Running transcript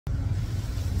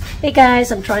Hey guys,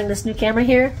 I'm trying this new camera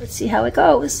here. Let's see how it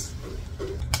goes.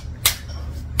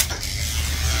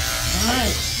 Alright,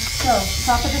 so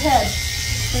top of the head.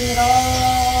 Bring it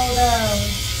all down.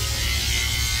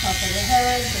 Top of the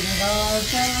head, bring it all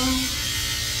down.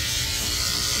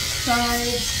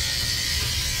 Sides.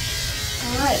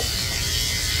 Alright,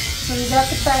 so we got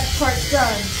the back part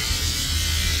done.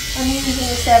 I'm using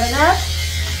a 7-up.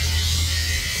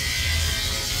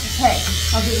 Okay,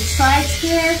 I'll do the sides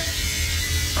here.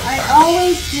 I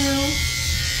always do,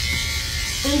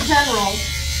 in general,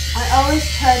 I always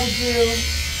try to do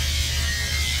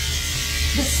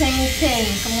the same thing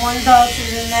from one dog to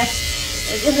the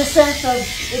next, in the sense of,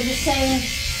 in the same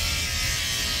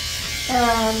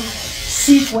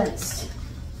sequence.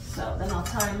 So then I'll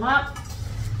tie them up.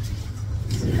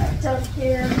 See that down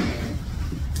here.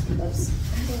 Oops.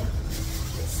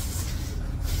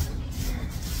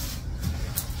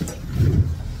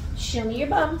 Show me your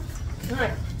bum. All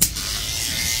right.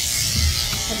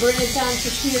 I'll bring it down to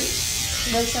here.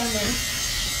 Right down there.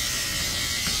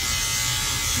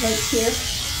 Right here.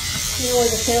 Here where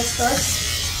the tail starts.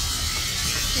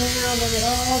 And I'll bring it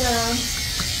all down.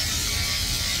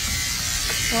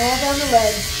 All down the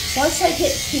leg. Once I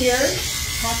hit here,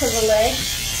 half of the leg,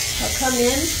 I'll come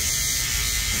in,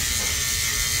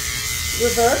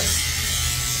 reverse,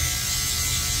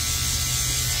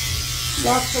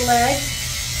 lock the leg,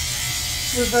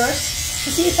 reverse.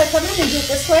 You see, if I come in and do it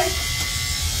this way,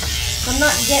 I'm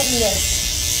not getting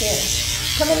this here.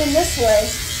 Coming in this way,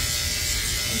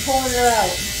 I'm pulling her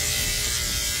out.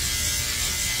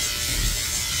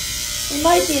 It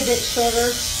might be a bit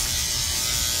shorter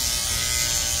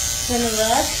than the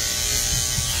rest.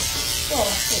 Well,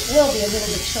 it will be a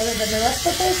little bit shorter than the rest,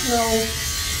 but there's no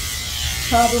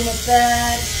problem with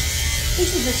that.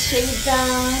 This is a shave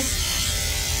down.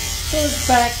 Goes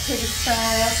back to the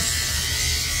side.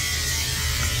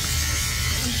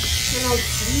 And I'll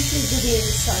usually do the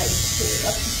inside too,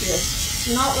 up to here.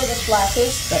 Not where the flap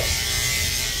is, but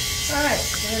alright.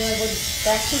 And then I go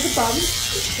back to the bum,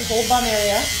 the whole bum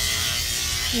area.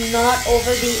 Not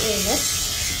over the anus,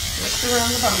 just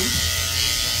around the bum.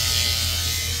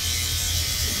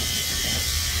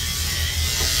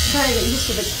 I'm trying to get used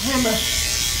to the camera.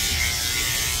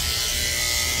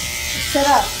 Set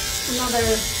up another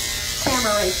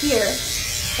camera right here.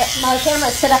 My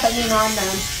camera is set up, I mean, on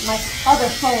my other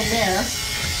phone there,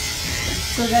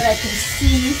 so that I can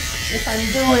see if I'm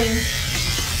doing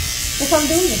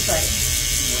this right.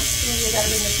 Maybe I gotta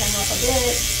bring the camera up a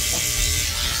bit.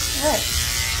 Alright.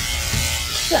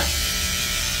 So,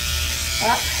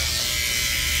 up,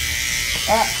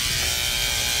 up,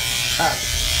 up.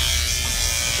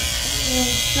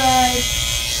 Inside,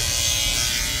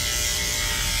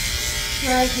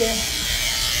 right here.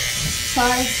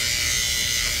 Side.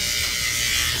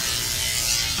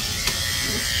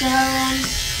 Down,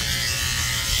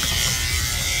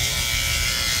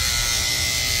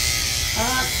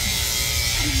 up,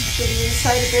 to the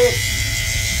inside a bit.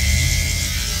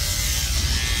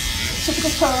 Tip of the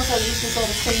toes, I usually go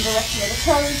the same direction of the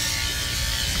toes.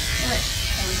 Alright,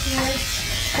 down here,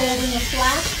 holding the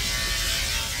flap,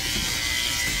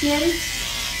 skin.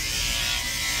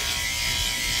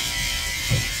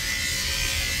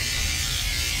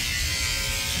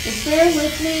 Just bear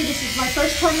with me, this is my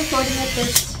first time recording with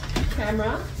this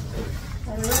camera.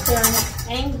 And if there are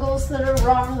angles that are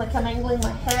wrong, like I'm angling my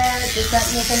head, does that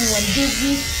make anyone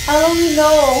dizzy? I'll only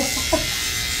know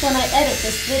when I edit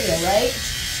this video, right?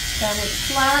 Down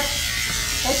it's flat.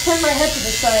 I turn my head to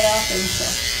the side often,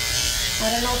 so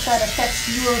I don't know if that affects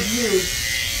your view.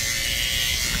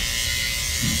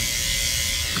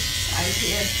 Right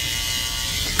here.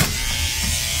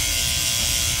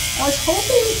 I was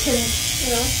hoping to,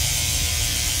 you know,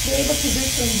 be able to do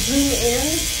some zoom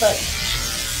in, but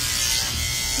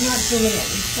not zooming in.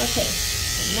 Okay,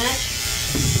 the neck.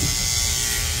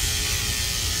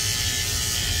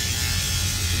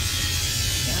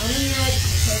 Down the neck.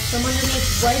 There's some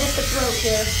underneath, right at the throat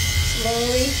here.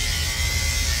 Slowly.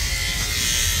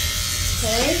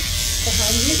 Okay,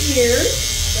 behind your ears,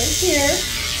 right here.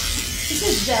 This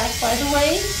is Jack, by the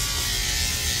way.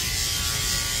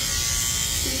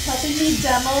 He's helping me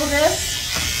demo this.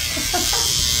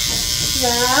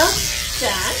 Yeah,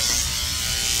 Jack.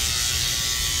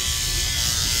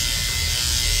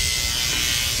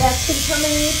 Jack's been coming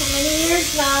to me for many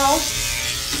years now.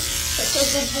 Such a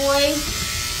good boy.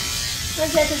 My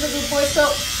Jack is a good boy.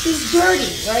 So he's dirty,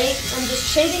 right? I'm just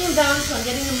shaving him down, so I'm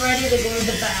getting him ready to go to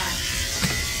the bath.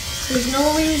 There's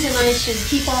no reason I should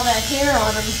keep all that hair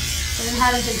on him and then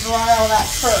have him to dry all that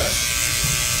fur.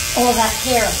 All that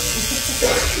hair.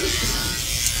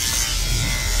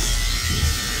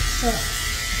 So,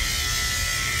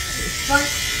 Front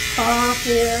paw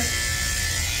here.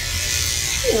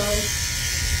 Hang on.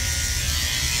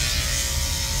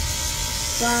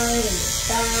 Side and the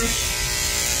back.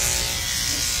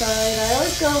 Side. I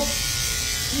always go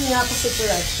in the opposite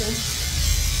direction.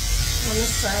 On the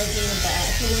sides and the back.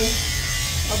 And then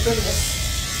I'll bring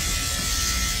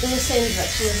this in the same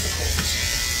direction as the coat.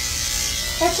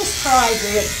 That's just how I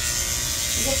do it.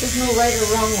 I guess there's no right or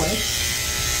wrong way.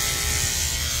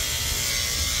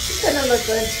 It's gonna look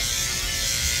good.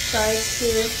 Sides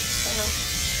here.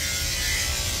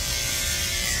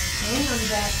 Hang on,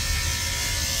 Jack.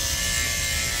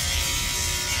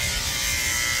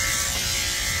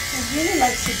 I really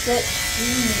like to get.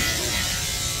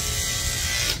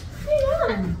 Hang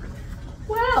on.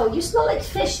 Wow, you smell like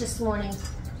fish this morning.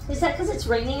 Is that because it's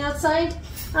raining outside?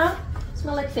 Huh?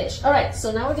 Smell like fish. All right,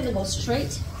 so now we're gonna go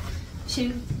straight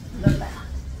to the bath.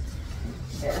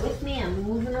 Bear with me, I'm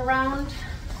moving around.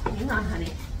 Hang on,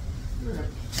 honey. I'm gonna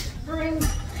bring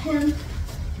him.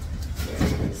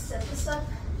 Here, set this up.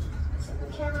 Set the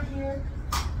camera here.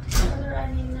 Whether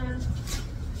I mean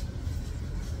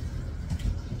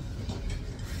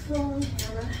phone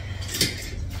camera.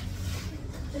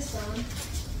 Put this on.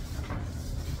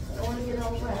 I don't want to get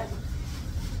all wet.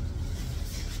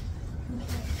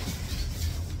 Okay.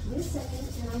 Give me a second,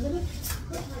 and I'm gonna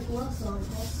put my gloves on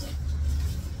also.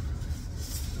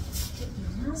 Take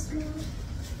my mask off.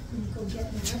 And go get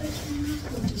another camera,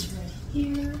 which is right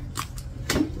here.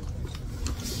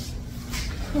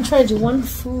 I'm trying to do one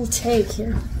full take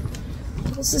here.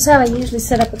 This is how I usually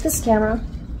set up with this camera.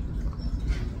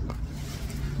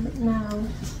 But now,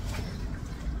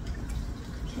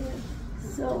 okay,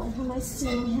 so am I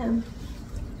seeing him?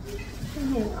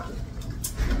 Hang on.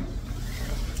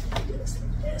 Do this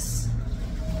like this.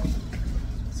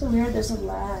 So weird, there's a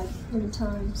lag in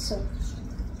time, so.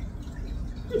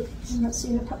 I'm not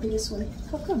seeing a puppy this way.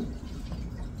 How come?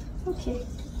 Okay.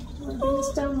 I'm going to bring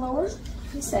this down lower.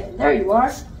 Wait a second. There you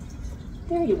are.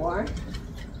 There you are.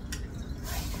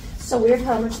 So weird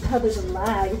how there's a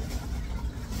lag.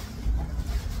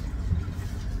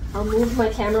 I'll move my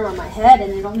camera on my head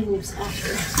and it only moves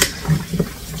after.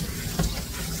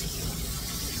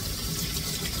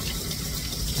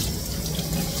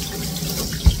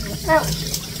 Ouch.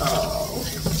 Oh,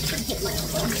 I hit my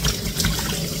elbow.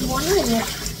 I'm wondering if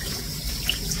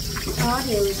the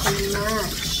audio is going to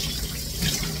match.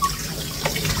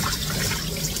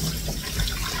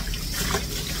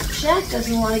 Jack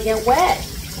doesn't want to get wet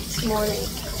this morning.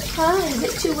 Huh? Is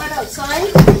it too wet outside?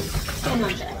 Hang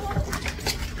on, Jack.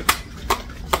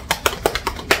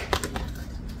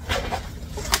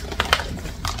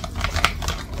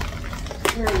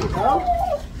 There you go.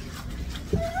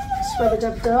 Scrub it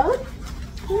up, dog.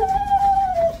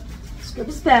 Scrub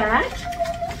his back.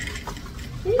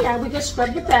 Yeah, we just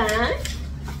scrub your back,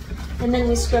 and then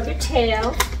we scrub your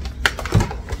tail.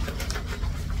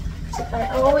 So I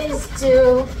always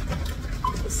do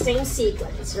the same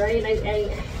sequence, right? I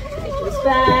do his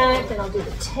back, and I'll do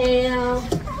the tail,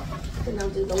 and I'll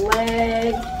do the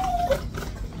leg.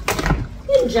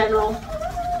 In general,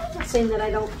 I'm not saying that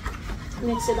I don't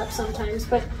mix it up sometimes,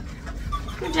 but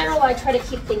in general, I try to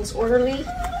keep things orderly.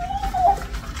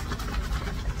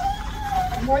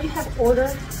 The more you have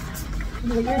order in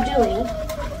what you're doing,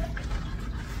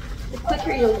 the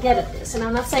quicker you'll get at this. And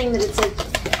I'm not saying that it's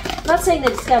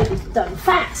got to be done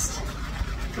fast.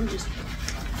 I'm just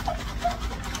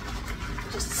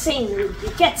saying that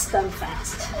it gets done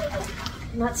fast.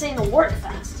 I'm not saying it'll work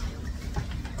fast.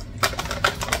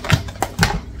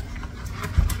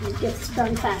 It gets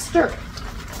done faster.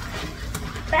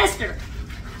 Faster!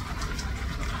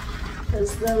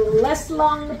 Because the less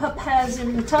long the pup has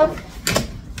in the tub,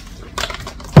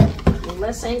 the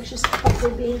less anxious the pup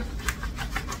will be.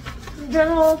 In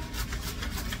general,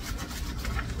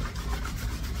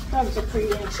 dogs are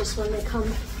pretty anxious when they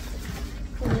come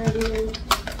already.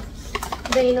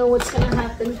 They know what's going to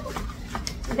happen.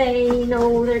 They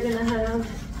know they're going to have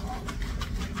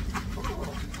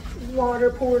water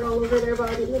poured all over their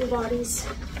little bodies.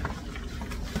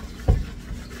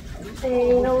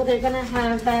 They know they're going to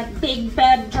have that big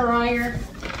bad dryer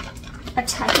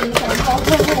attacking them.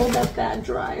 Hold that bad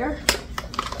dryer.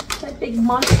 That big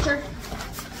monster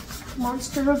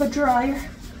of a dryer.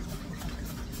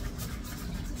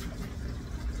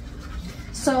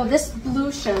 So this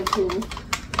blue shampoo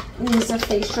is a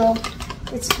facial.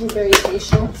 It's blueberry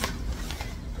facial.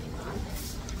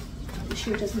 Be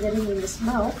sure it doesn't get any in the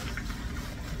smell.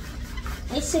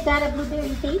 It's got a blueberry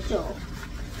facial.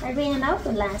 I ran out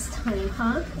the last time,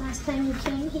 huh? Last time you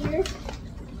came here?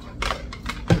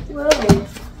 Whoa.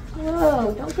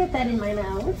 Whoa, don't get that in my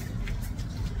mouth.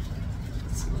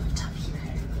 It's a little tough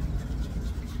here.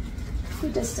 Who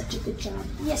does such a good job?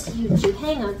 Yes, you do.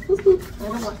 Hang on. Boop, boop. I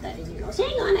don't want that in your nose.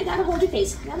 Hang on, I gotta hold your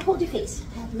face. I gotta hold your face.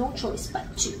 I have no choice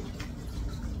but to.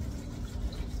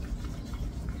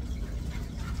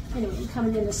 Anyway, I'm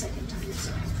coming in the second time,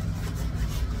 so.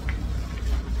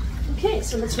 Okay,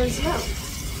 so let's rinse it out.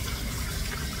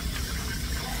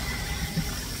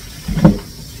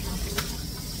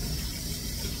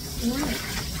 Alright.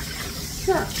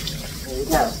 So, there you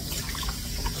go.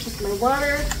 With my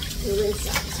water, and rinse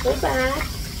out. Let's go back,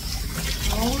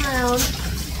 all around.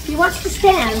 If he wants to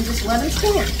stand, just let him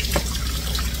stand.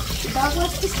 If the dog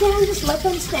wants to stand, just let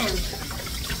them stand.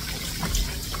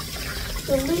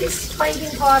 The least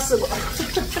fighting possible.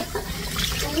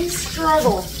 The least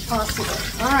struggle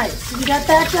possible. Alright, so we got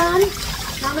that done.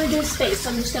 Now I'm going to do his face. So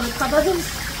I'm just going to cover his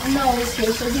nose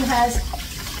here so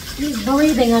he's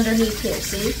breathing underneath here,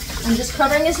 see? I'm just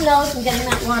covering his nose and getting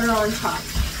that water on top.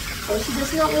 Of course, he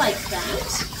does not like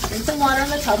that. Rinse some water on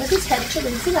the top of his head to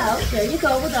rinse it out. There you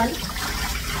go, we're done.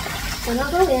 Then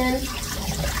I'll go in,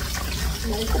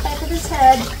 rinse the back of his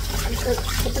head, rinse the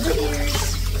tip of the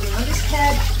ears, around his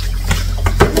head.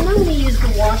 And then I'm going to use the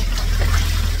wash.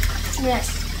 Yes.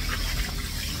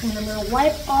 And I'm going to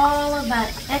wipe all of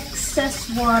that excess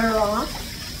water off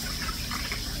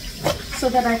so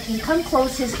that I can come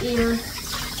close his ear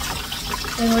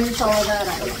and rinse all of that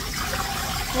out.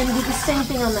 And do the same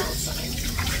thing on that side.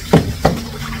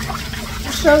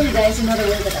 I'll show you guys another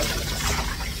way that I do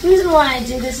this. The reason why I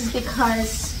do this is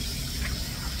because,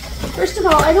 first of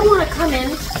all, I don't want to come in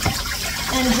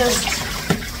and just,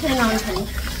 hang on, honey.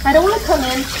 I don't want to come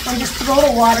in and just throw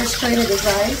the water straight at his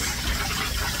eyes,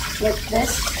 like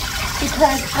this,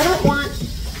 because I don't want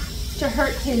to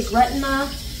hurt his retina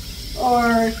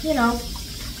or, you know,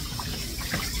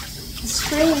 the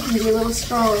strain can be a little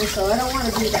strong, so I don't want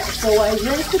to do that. So I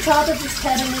rinse the top of his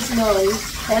head and his nose,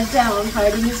 head down,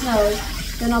 hiding his nose.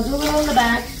 Then I'll do a little in the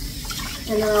back,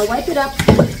 and then I'll wipe it up.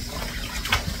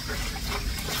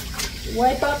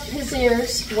 Wipe up his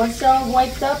ears. Once they're all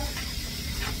wiped up,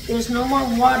 there's no more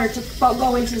water to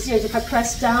go into his ears. If I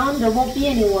press down, there won't be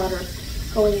any water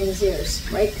going in his ears,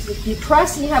 right? Because if you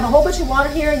press and you have a whole bunch of water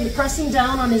here and you're pressing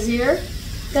down on his ear,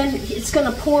 then it's going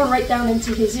to pour right down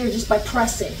into his ear just by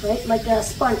pressing, right? Like a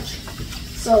sponge.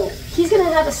 So he's going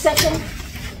to have a second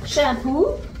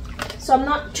shampoo, so I'm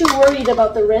not too worried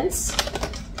about the rinse.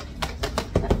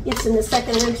 It's in the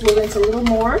second rinse, we'll rinse a little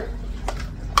more.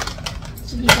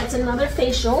 So he gets another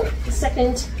facial, the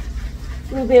second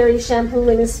blueberry shampoo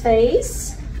in his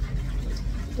face.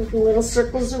 Making little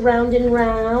circles around and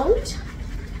round.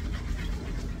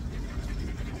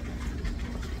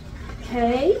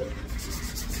 Okay.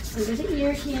 Under the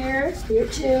ear here, here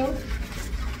too.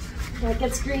 That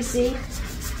gets greasy,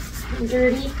 and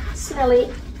dirty, smelly.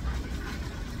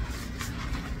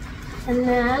 And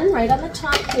then right on the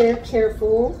top here,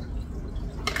 careful.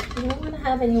 You don't want to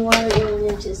have any water going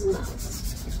into his mouth.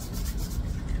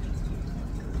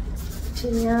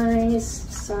 Between the eyes,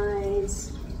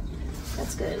 sides.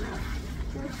 That's good enough.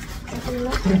 Nothing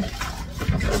enough.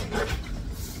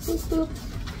 Boop, boop.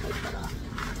 Take that off.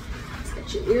 Let's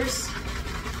get your ears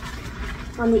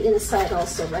on the inside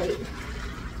also, right?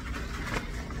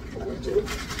 What do I do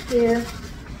here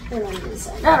and on the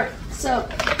inside. All right, so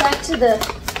back to the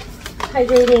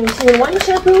hydrating 2-in-1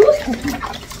 shampoo.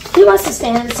 He wants to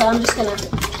stand, so I'm just gonna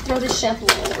throw this shampoo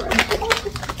over him.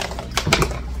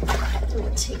 I'm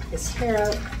gonna take this hair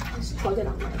out, just plug it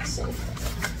on like so.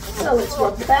 So let's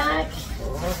rub back.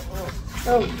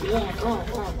 Oh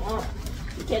yeah,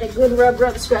 get a good rub,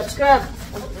 rub, scrub, scrub.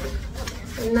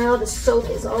 And now the soap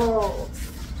is all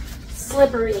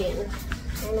slippery and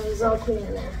it's all clean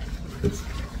in there.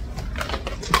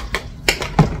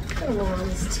 Come on,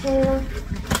 his tail.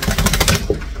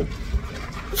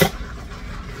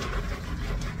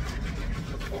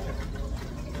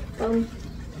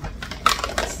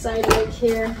 Side leg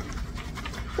here.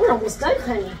 We're almost done,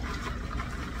 honey.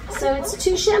 So it's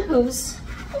 2 shampoos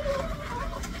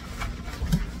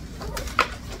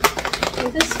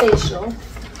with this facial.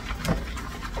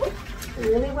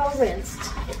 Really well rinsed.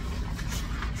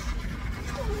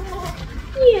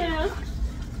 Yeah.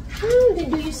 Then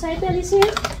do your side bellies here.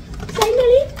 Side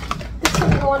belly. This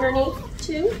one go underneath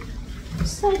too.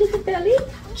 Side of the belly.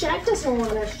 Jack doesn't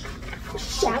want a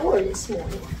shower this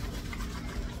morning.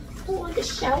 Don't want to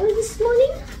shower this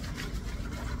morning.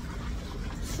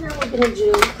 So now we're gonna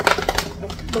do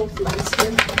both legs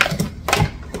here.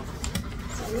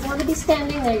 So you want to be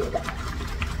standing. There you go.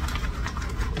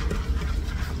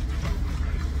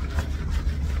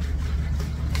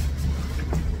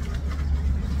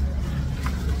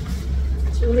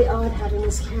 It's really odd having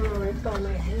this camera right by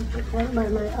my head, right by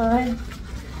my eye.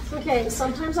 Okay,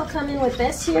 sometimes I'll come in with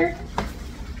this here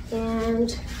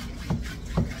and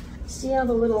see how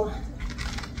the little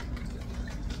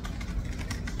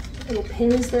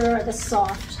pins there are. That's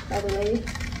soft, by the way,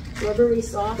 rubbery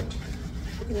soft.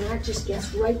 And that just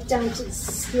gets right down to the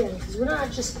skin, because we're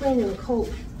not just cleaning the coat,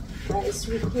 guys,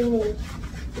 we're cleaning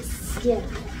the skin,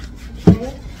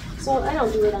 okay? So I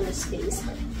don't do it on his face,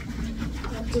 but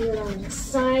I'll do it on the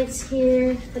sides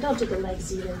here. I don't do the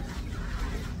legs either.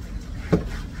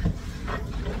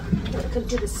 I could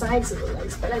do the sides of the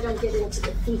legs, but I don't get into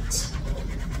the feet.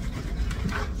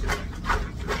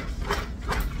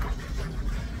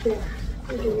 There,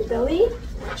 you do your belly.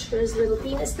 Watch for his little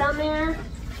penis down there.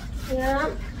 Yeah,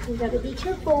 you gotta be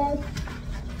careful.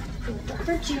 Don't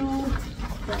hurt you. On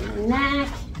the neck.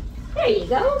 There you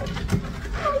go.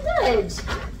 Oh, good.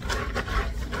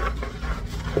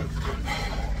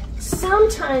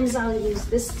 Sometimes I'll use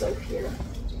this soap here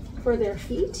for their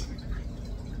feet.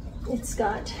 It's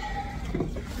got,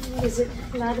 what is it,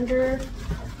 lavender,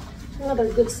 another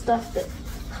good stuff that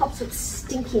helps with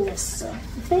stinkiness. So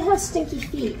if they have stinky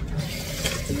feet,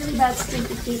 really bad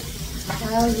stinky feet,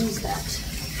 I'll use that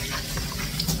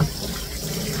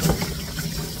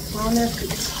on their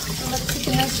feet. So let's take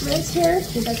a nice rinse here.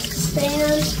 You'd like to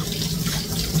stand.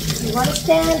 If you want to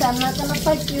stand, I'm not going to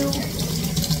fight you.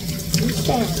 You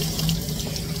stand.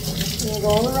 You go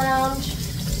all around.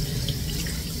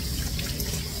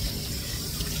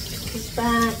 His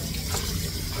back.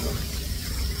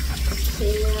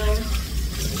 Tail.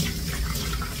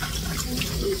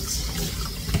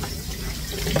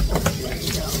 There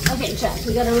you go. Okay, Jack,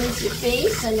 we gotta rinse your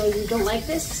face. I know you don't like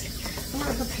this. I'm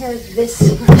gonna prepare this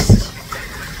first.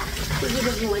 Because he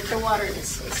doesn't like the water in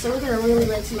his face. So we're gonna really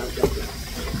rinse him out good.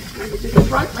 We're gonna do the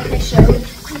front like I showed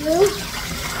you.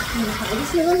 And hide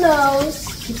his little nose.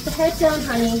 Keep the head down,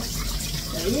 honey.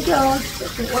 There you go.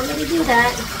 If you want me to do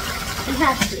that, you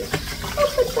have to.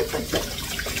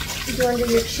 You go under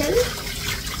your chin.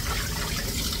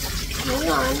 Hang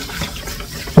on.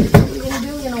 What we're going to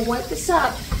do, we're going to wipe this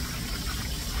up.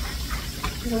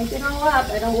 Wipe it all up.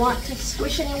 I don't want to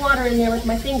squish any water in there with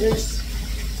my fingers.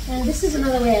 And this is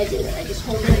another way I do it. I just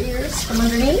hold their ears from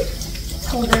underneath,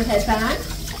 hold their head back,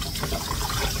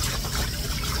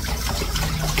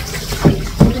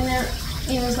 holding their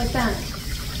ears like that.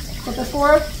 But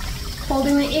before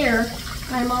holding the ear,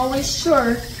 I'm always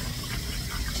sure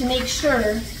to make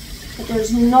sure that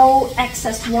there's no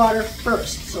excess water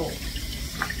first. So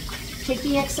take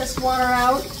the excess water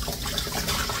out.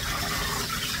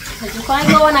 Because if I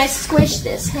go and I squish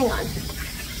this, hang on.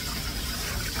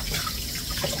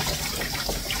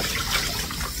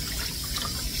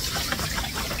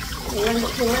 You'll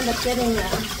end up getting,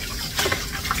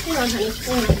 hang on honey,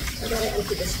 hang on. I gotta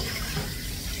empty this one.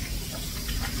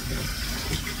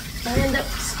 If I end up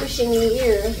squishing the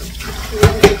ear, you're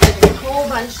going to be getting a whole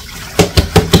bunch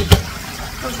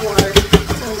of water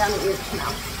going down the ear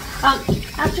canal.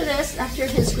 After this, after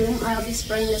his groom, I'll be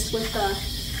spraying this with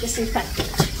disinfectant.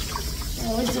 I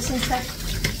always disinfect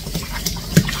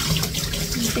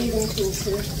these bathing pools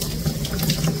here.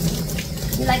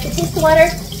 You like to taste the water?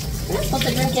 You're not supposed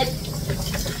to drink it.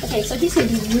 Okay, so he's going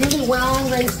to be really well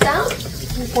rinsed out.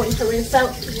 It's important to rinse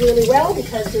out really well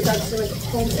because your dog's going to get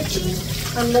home itchy.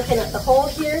 I'm looking at the hole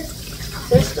here.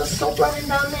 There's still soap running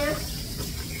down there.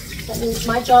 That means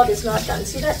my job is not done.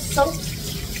 See that soap?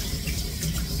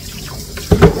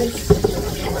 Rinse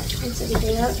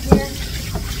everything out here.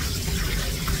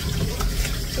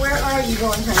 Where are you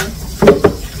going, honey?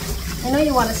 I know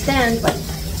you want to stand, but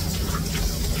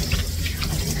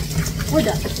we're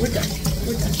done. We're done.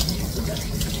 We're done. We're done.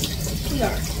 We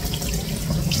are.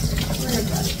 We're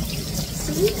done.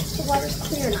 See? The water's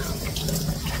clear now.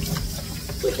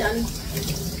 We're done.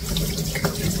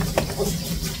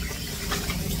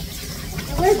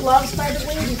 I wear gloves, by the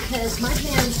way, because my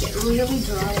hands get really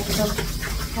dry from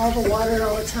all the water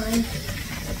all the time.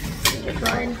 They get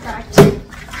dry, in fact.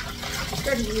 I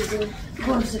started using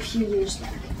gloves a few years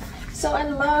back. So I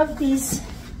love these,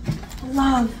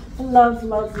 love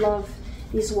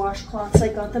these washcloths. I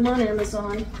got them on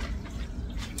Amazon.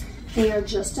 They are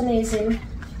just amazing.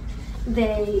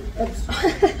 They,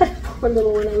 poor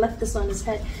little one, I left this on his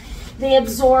head. They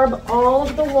absorb all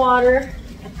of the water.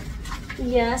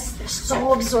 Yes, they're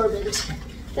so absorbent.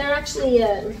 They're actually,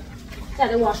 they're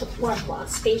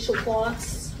washcloths, facial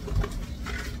cloths,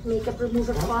 makeup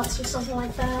remover cloths or something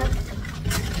like that.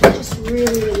 They're just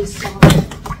really, really soft.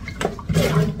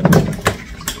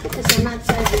 Put this on that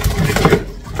side.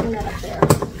 Bring that up there.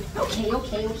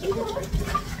 Okay, we're done.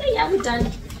 Hey, yeah, we're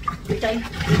done. We're done.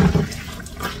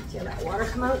 See how that water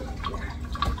come out?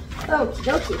 Okie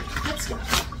dokie, let's go.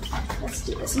 Let's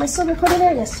do this. Am I still recording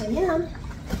there? Yes, I am.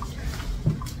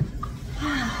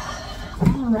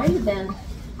 Alrighty then.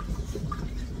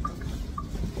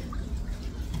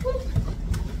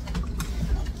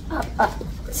 Up.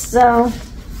 So,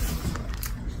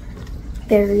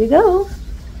 there you go.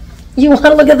 You want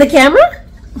to look at the camera?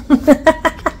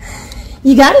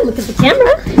 You got to look at the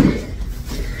camera.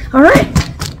 All right.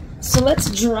 So let's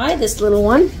dry this little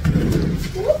one.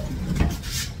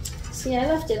 See, I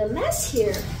left it a mess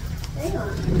here. Hang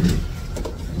on.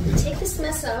 Take this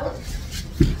mess out.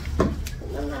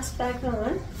 Put the mess back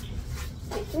on.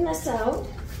 Take the mess out.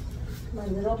 My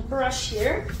little brush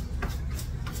here.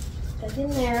 Put that in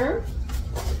there.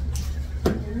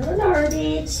 In the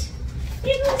garbage.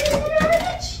 It goes in the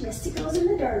garbage. Yes, it goes in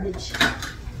the garbage.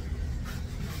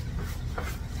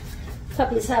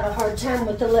 Puppies have a hard time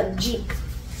with the letter G.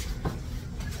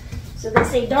 So they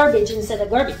say garbage instead of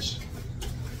garbage.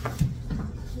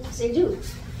 Yes, they do.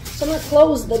 So I'm going to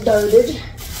close the garbage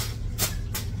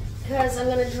because I'm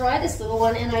going to dry this little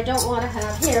one and I don't want to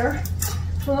have hair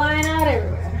flying out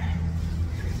everywhere.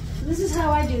 So this is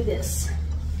how I do this.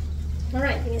 All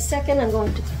right, give me a second. I'm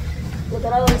going to look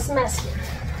at all this mess here.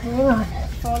 Hang on.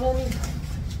 Follow me.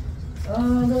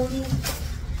 Follow me.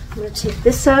 I'm going to take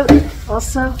this out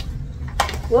also.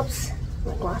 Whoops.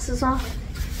 My glasses off.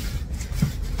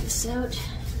 This out.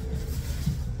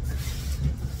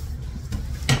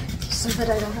 So that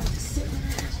I don't have to sit in it.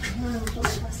 Hang on. Put my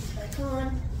glasses back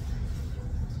on.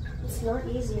 It's not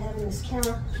easy having this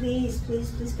camera. Please, please,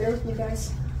 please bear with me,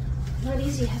 guys. It's not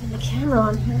easy having the camera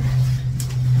on here.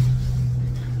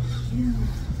 Yeah.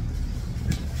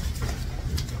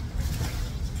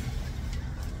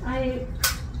 I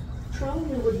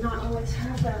probably would not always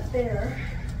have that there.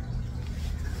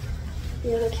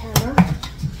 The other camera.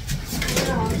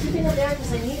 No, I'm keeping it there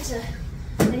because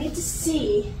I need to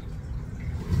see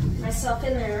myself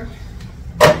in there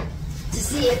to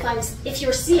see if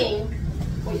you're seeing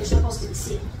what you're supposed to be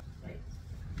seeing. Right.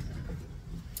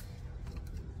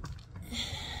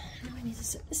 Now I need to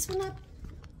set this one up.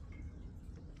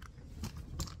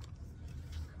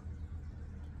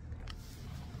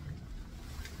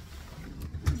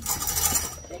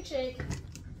 Shake.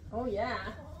 Oh yeah,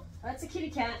 that's a kitty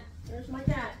cat. There's my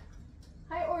cat.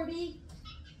 Hi, Orby.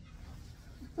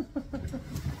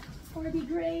 Orby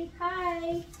Gray.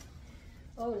 Hi.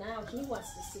 Oh, now he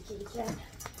wants to see kitty cat.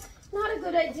 Not a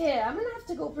good idea. I'm gonna have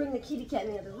to go bring the kitty cat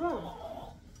in the other room.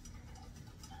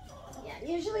 Yeah,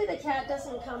 usually the cat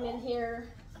doesn't come in here.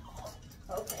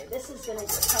 Okay, this is gonna be a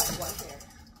tough one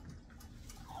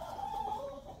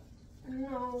here.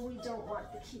 No, we don't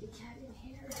want the kitty cat in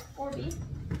here. Orby.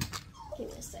 Give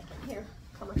me a second. Here,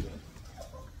 come with me.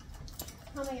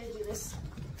 How am I going to do this?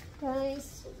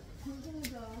 Guys, I'm going to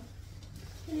go.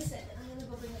 Give me a second. I'm going to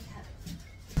go bring the cat.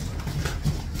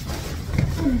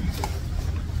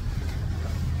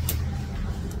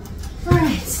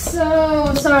 Alright,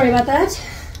 so sorry about that.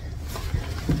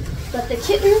 But the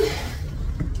kitten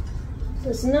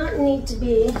does not need to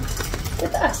be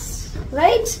with us,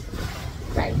 right?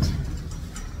 Right.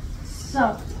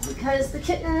 So, because the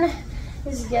kitten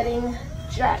is getting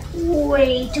Jack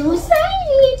way too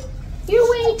excited. You're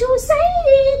way too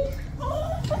excited.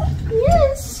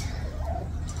 Yes.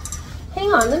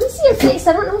 Hang on, let me see your face.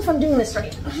 I don't know if I'm doing this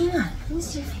right. Hang on, let me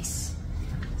see your face.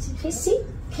 See your face? See?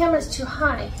 Camera's too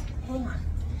high. Hang on.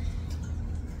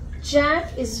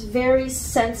 Jack is very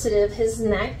sensitive. His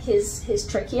neck, his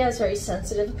trachea is very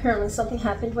sensitive. Apparently something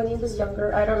happened when he was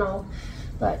younger. I don't know.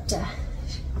 But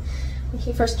when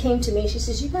he first came to me, she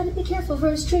says, you got to be careful for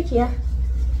his trachea.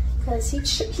 Because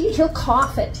he'll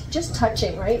cough it, just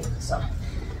touching, right? So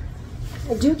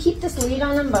I do keep this lead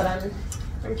on him, but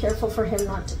I'm careful for him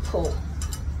not to pull.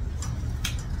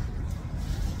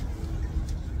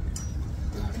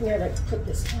 I think I gotta put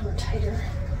this camera tighter.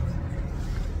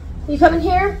 You coming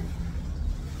here?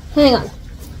 Hang on.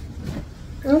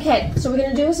 Okay, so we're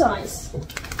gonna do his eyes.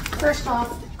 First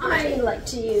off, I like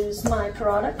to use my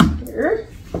product here.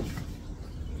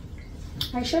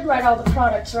 I should write all the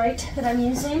products, right, that I'm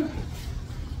using.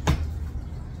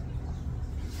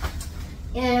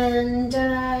 And,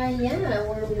 yeah,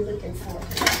 what are we looking for?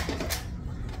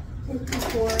 Looking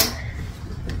for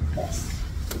this.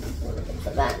 We're looking for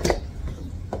that.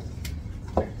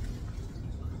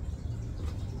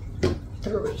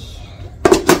 3.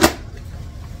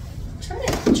 Try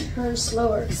to turn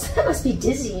slower, because that must be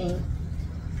dizzying.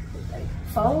 Like,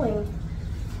 following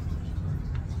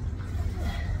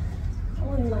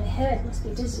my head must be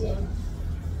dizzying.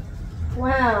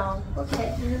 Wow.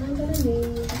 Okay, and I'm gonna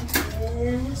need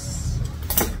this.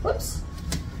 Whoops.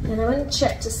 And I'm gonna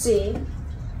check to see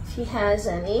if he has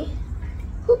any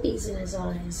poopies in his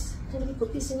eyes. Any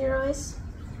poopies in your eyes?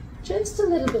 Just a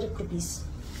little bit of poopies.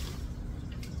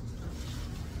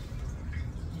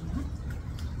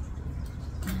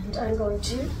 And I'm going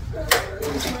to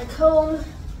use my comb,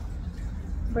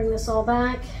 bring this all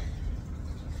back.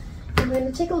 I'm going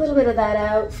to take a little bit of that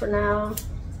out for now.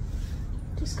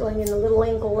 Just going in a little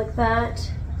angle like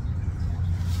that.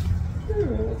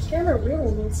 The camera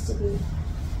really needs to be...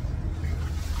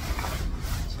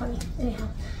 It's funny.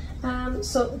 Anyhow,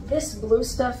 so this blue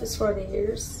stuff is for the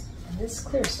ears, and this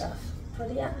clear stuff for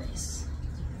the eyes.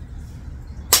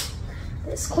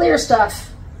 This clear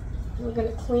stuff, we're going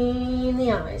to clean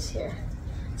the eyes here.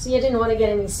 See, I didn't want to get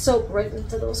any soap right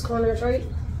into those corners, right?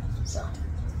 So,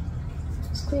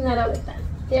 just clean that out like that.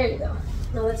 There you go.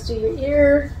 Now let's do your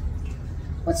ear.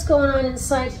 What's going on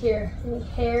inside here? Any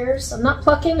hairs? I'm not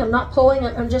plucking, I'm not pulling,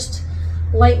 I'm just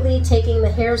lightly taking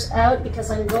the hairs out because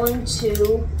I'm going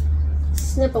to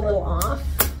snip a little off.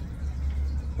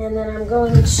 And then I'm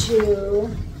going to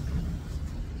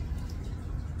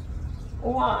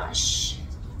wash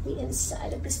the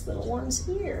inside of this little one's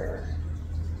ear.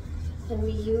 And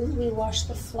we wash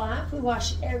the flap, we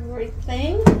wash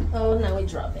everything. Oh, now we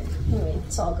drop it. Anyway,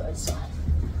 it's all good, so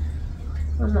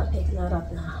I'm not picking that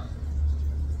up now.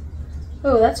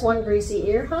 Oh, that's one greasy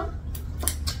ear, huh?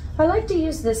 I like to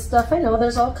use this stuff. I know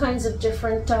there's all kinds of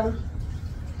different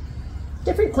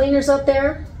cleaners out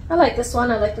there. I like this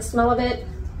one. I like the smell of it.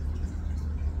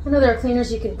 I know there are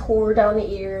cleaners you can pour down the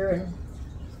ear, and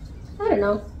I don't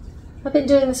know. I've been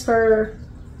doing this for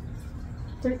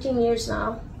 13 years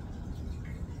now.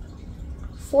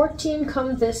 14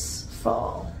 come this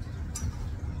fall.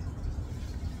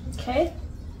 Okay.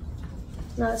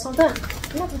 Now that's all done.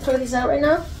 I'm not gonna throw these out right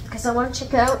now because I want to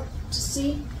check out to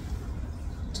see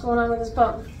what's going on with his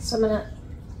bum. So I'm gonna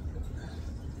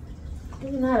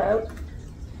clean that out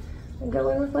and go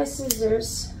in with my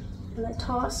scissors and I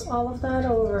toss all of that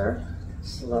over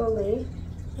slowly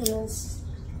and then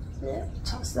snip,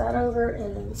 toss that over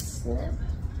and then snip.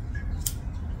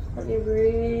 I'll be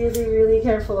really, really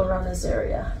careful around this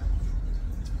area.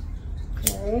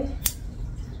 Okay.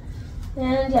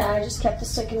 And yeah, I just kept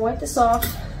this so I can wipe this off.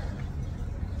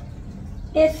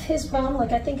 If his bum,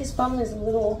 like I think his bum is a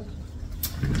little,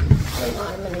 hang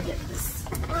on, I'm gonna get this.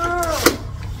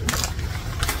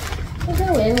 We'll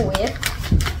go in with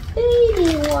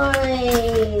baby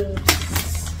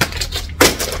wipes.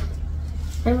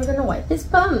 And we're gonna wipe his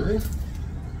bum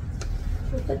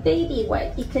with a baby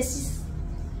wipe because he's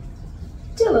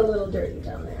still a little dirty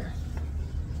down there.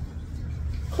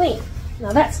 Clean.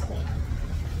 Now that's clean.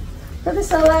 Put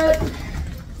this all out,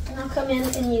 and I'll come in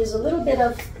and use a little bit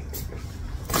of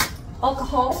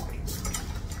alcohol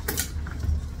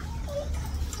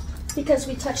because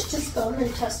we touched his bum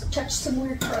and touched some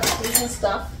weird crusties and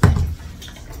stuff.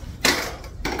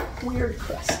 Weird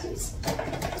crusties.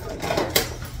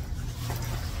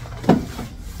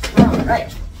 All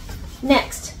right.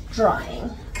 Next,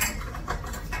 drying.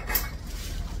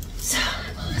 So I'm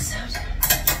gonna pull this out.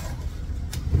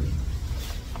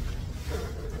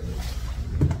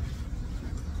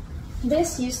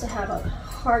 This used to have a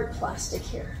hard plastic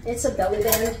here. It's a belly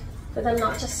band for them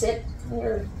not to sit when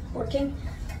you're working.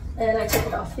 And I took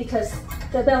it off because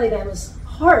the belly band was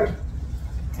hard,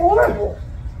 horrible.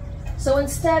 So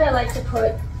instead I like to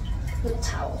put a little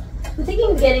towel. I'm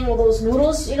thinking of getting all those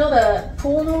noodles, you know, the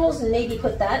pool noodles, and maybe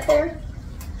put that there.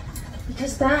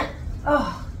 Because that,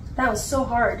 oh, that was so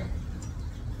hard.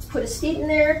 Put his feet in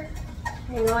there.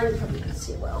 Hang on, you can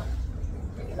see well.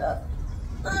 Bring it up.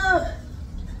 I'm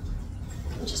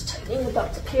just tightening the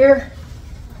belt up here.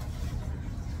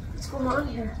 What's going on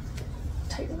here?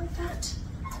 Tighten like that.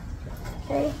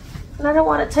 Okay. And I don't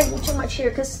want to tighten too much here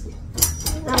because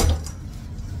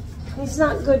he's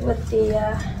not good with the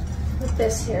with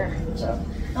this here. So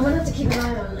I'm gonna have to keep an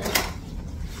eye on it.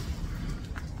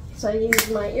 So I use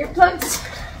my earplugs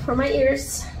for my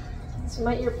ears. These are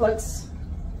my earplugs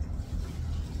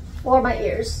for my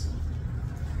ears.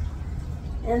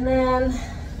 And then,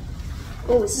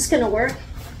 oh, is this gonna work?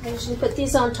 I usually put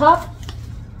these on top,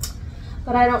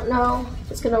 but I don't know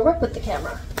if it's gonna work with the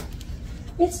camera.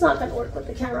 It's not gonna work with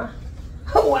the camera.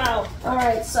 Oh wow! All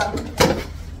right, so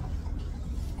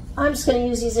I'm just gonna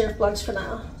use these earplugs for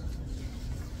now,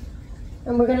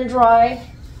 and we're gonna dry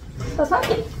the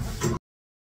puppy.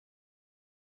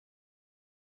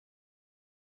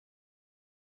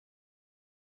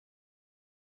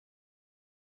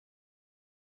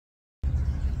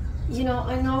 You know,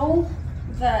 I know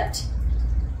that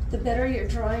the better your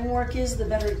drying work is, the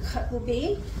better your cut will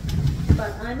be.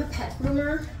 But I'm a pet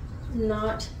groomer,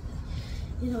 not,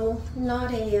 you know,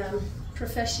 not a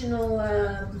professional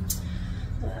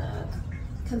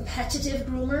competitive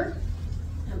groomer.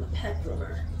 I'm a pet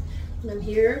groomer. And I'm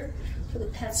here for the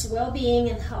pet's well-being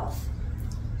and health.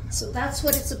 So that's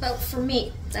what it's about for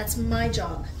me. That's my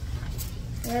job.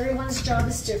 Everyone's job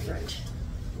is different.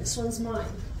 This one's mine.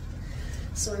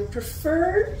 So I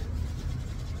prefer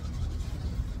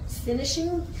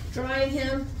finishing drying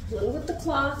him, a little with the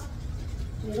cloth,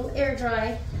 a little air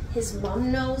dry. His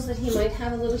mom knows that he might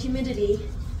have a little humidity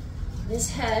on his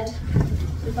head,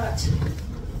 but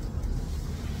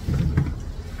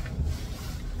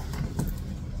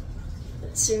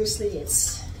seriously,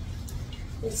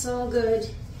 it's all good.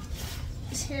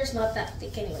 His hair's not that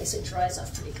thick anyway, so it dries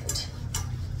off pretty good.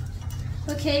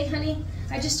 Okay, honey,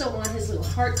 I just don't want his little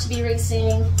heart to be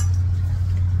racing.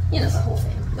 You know, the whole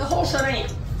thing, the whole shebang.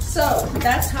 So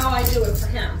that's how I do it for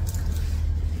him.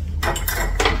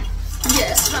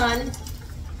 Yes, hon.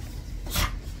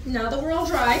 Now that we're all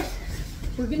dry,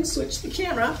 we're gonna switch the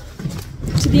camera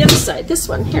to the other side, this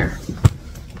one here.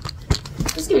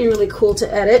 This is gonna be really cool to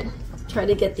edit. Try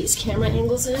to get these camera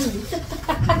angles in.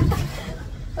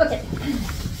 Okay.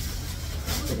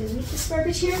 Underneath this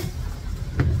garbage here,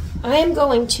 I am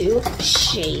going to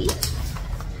shave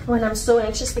when I'm so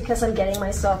anxious because I'm getting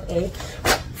myself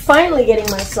finally getting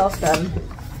myself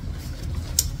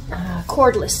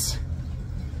cordless.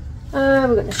 We're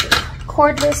going to shave.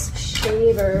 Cordless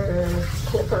shaver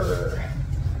clipper.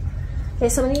 Okay,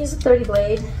 so I'm going to use a 30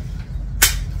 blade.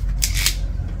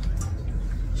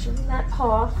 Show me that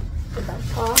paw. The back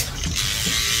paw.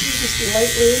 Just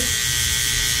lightly.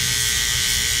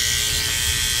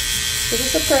 This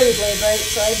is a 30 blade, right?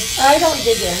 So I don't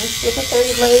dig in with a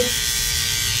 30 blade.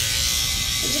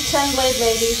 It's a 10 blade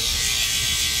maybe.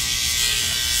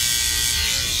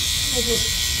 I just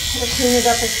kind of clean it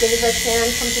up as good as I can.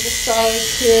 Come to the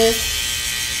sides here.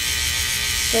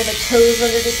 Get the toes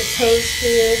underneath the toes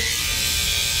here.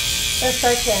 Best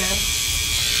I can.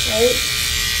 Right?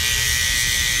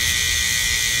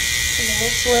 Coming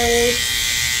this way.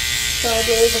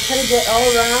 Sideways. I'll try to get all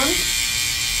around.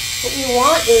 What we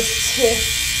want is to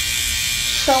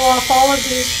show off all of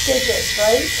these stitches,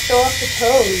 right? Show off the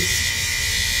toes.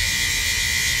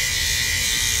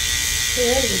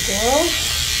 There we go.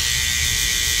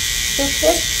 If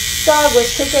this dog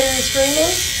was kicking and screaming,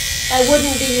 I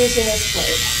wouldn't be using this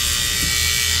blade.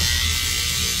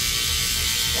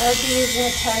 I would be using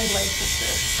a 10 blade for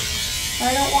sure.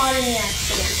 I don't want any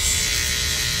accidents.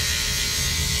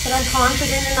 But I'm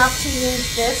confident enough to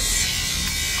use this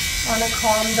on a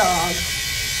calm dog.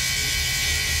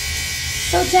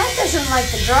 So Jack doesn't like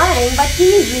the drying, but he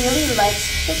really likes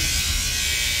the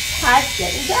pad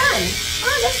getting done.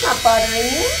 Oh, that's not bothering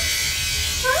you.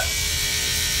 Huh?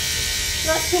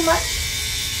 Not too much?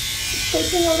 Just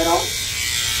shaking a little?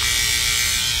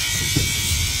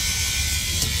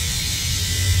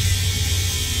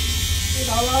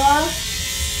 La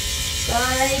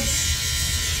sides.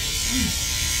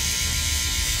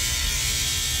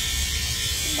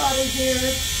 Bottom here,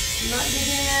 not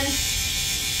digging in.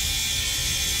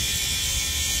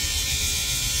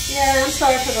 Yeah, I'm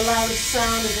sorry for the loud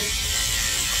sound of this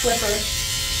clipper.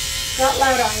 Not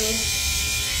loud on me.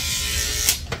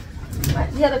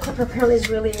 The other clipper apparently is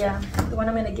really, the one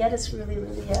I'm going to get is really,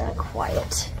 really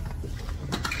quiet.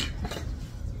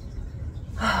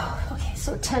 Oh, okay,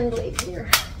 so 10 blade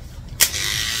here.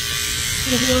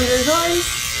 Maybe under his eyes.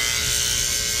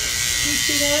 You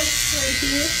see that right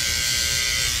here?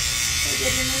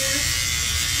 Get in there.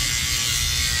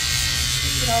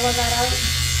 Get all of that out.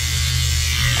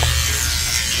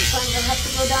 This one's gonna have to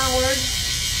go downward.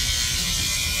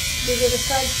 Do the other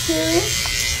side too.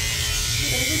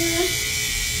 Over there.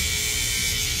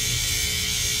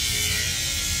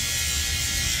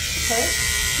 Okay.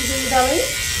 Do your belly.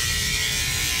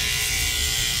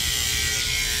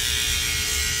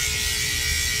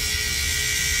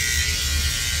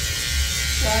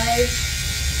 Right.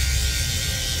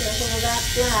 Careful with that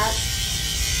flat.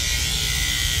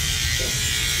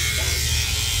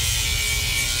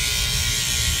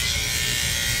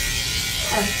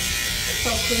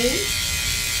 So clean.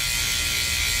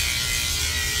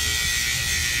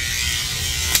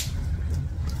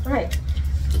 All right.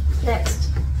 Next,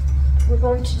 we're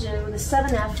going to do the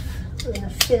 7F. We're going to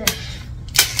finish.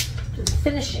 Do the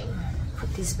finishing.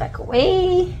 Put these back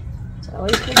away. It's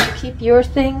always good to keep your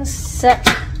things set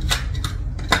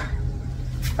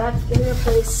back in their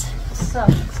place. So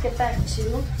let's get back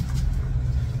to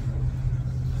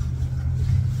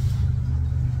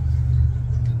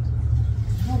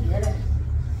don't get it.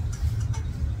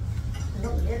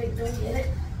 Don't get it.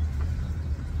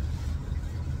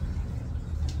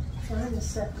 Trying to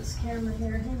set this camera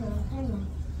here. Hang on.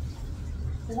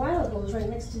 The while it goes right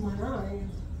next to my eye.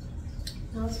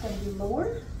 Now it's going to be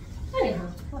lower. Anyhow,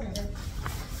 whatever.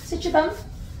 Sit your bum.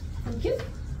 Thank you.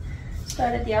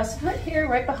 Start at the occiput here,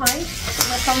 right behind. Put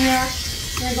my thumb there.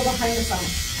 I'm going to go behind the thumb.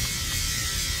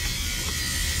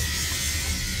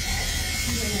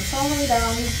 Bring this all the way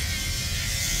down.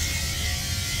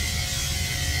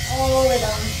 All the way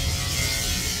down.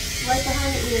 Right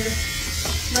behind the ear.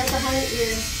 Right behind the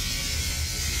ear.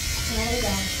 All the way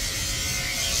down.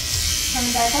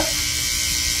 Coming back up.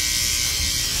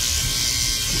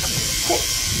 Okay.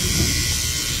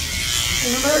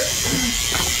 Remember,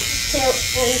 tail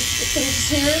and the things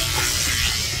here.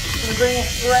 I'm going to bring it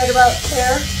right about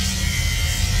there.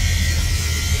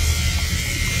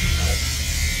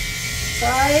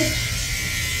 Side.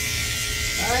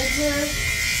 Side here.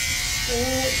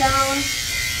 Bringing it down.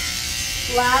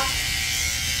 Flap.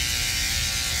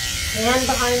 Hand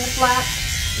behind the flap.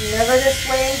 Never this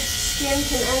way. Skin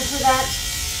can enter that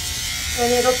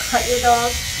and it'll cut your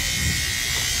dog.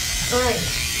 Alright.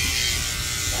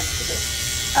 Back to the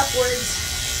upwards.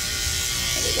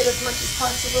 Try to get as much as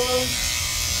possible.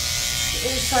 The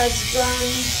inside's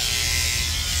done.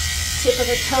 Tip of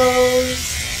the toes.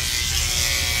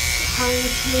 Behind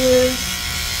here.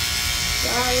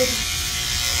 Side.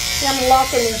 See, I'm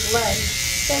locking his leg.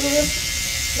 So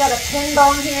he's got a pin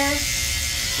bone here.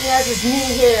 He has his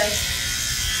knee here.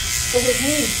 So his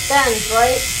knee bends,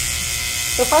 right?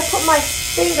 So if I put my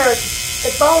finger,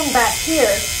 the bone back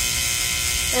here,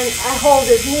 and I hold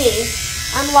his knee,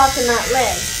 I'm locking that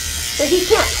leg. So he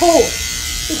can't pull.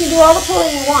 He can do all the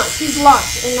pulling he wants. He's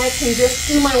locked, and I can just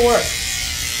do my work.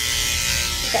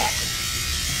 Back.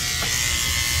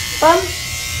 Bum.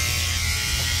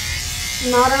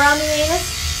 Not around the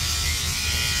anus.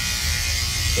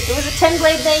 If it was a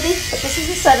 10-blade maybe, but this is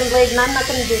a 7-blade, and I'm not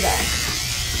going to do that.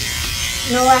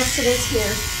 No accidents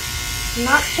here.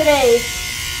 Not today.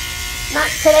 Not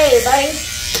today, buddy.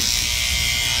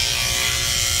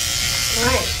 All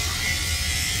right.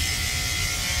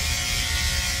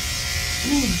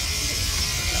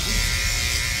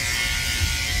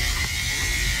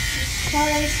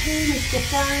 Size here, Mr.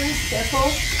 Fun. Careful.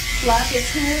 Flap is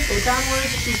here. Go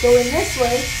downwards. If you go in this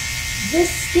way, this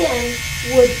skin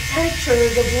would enter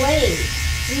the blade.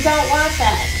 You don't want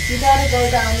that. You got to go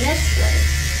down this way,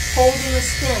 holding the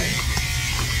skin.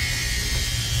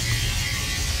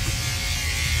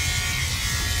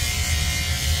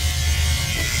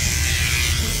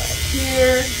 Right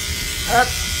here, up,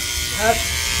 up,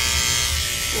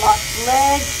 lock the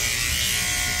leg,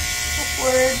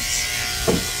 upwards,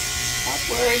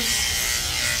 upwards,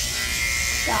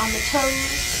 down the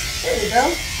toes. There you go.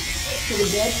 That's pretty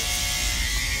good.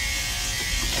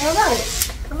 All right,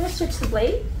 I'm going to switch the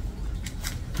blade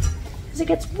because it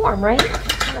gets warm, right? I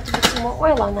have to put some more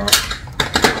oil on that.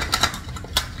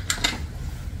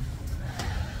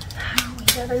 We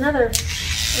have another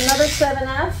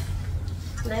 7F,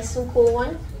 nice and cool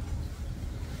one.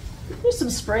 There's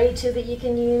some spray too that you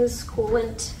can use,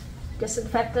 coolant,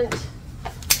 disinfectant.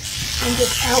 I'm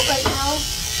just out right now.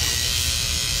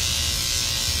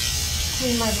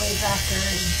 Clean my blades after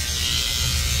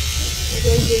and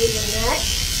engage the neck.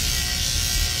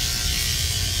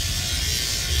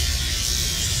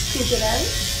 Scoop it out.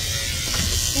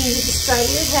 And you just side of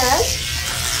your head.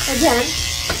 Again.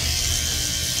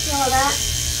 See all of that?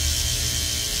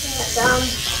 Bring that down.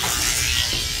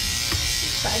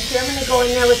 Side here. I'm going to go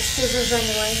in there with scissors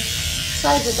anyway.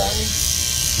 Sides are done.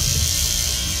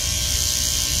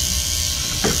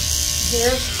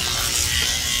 Here.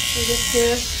 And just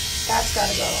here. That's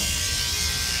got to go.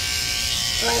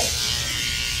 Right.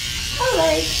 All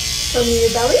right. Show me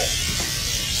your belly.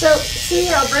 So,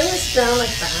 see, I'll bring this down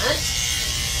like that.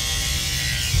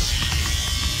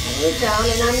 Bring it down,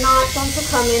 and I'm not going to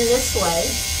come in this way.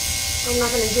 I'm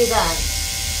not going to do that.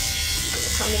 I'm going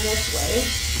to come in this way.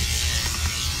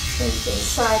 Same thing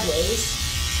sideways.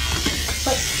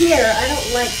 But here, I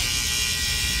don't like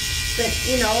that,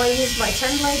 you know, I use my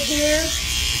 10-blade here.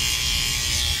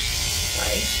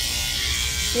 Sorry.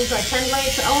 Use my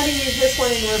 10-blade, so I want to use this one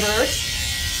in reverse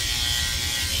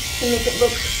to make it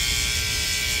look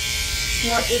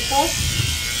more equal.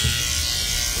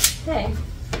 Okay.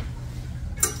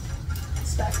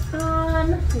 It's back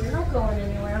on. You're not going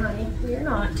anywhere, honey. You're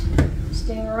not. You're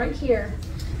staying right here.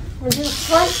 We're going to do the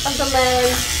front of the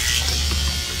leg.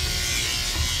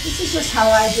 This is just how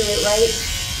I do it, right?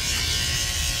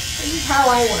 This is how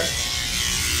I work.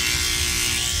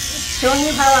 Just showing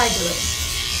you how I do it.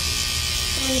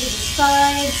 Going to the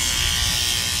sides.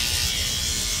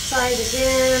 Side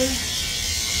again.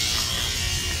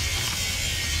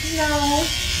 No, I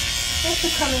have to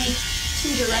come in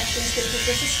two directions because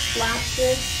this is flat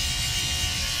this.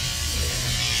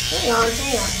 Hang on. All right.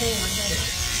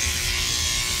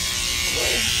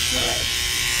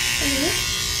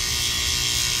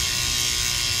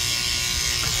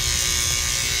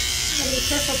 Gotta be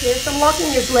careful here. So I'm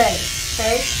locking his leg,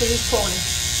 okay? So he's pulling.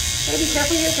 Gotta be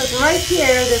careful here because right here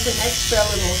there's an extra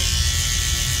little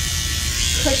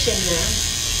cushion there.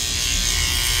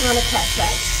 You want to catch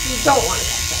that. You don't want to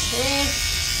catch that, okay?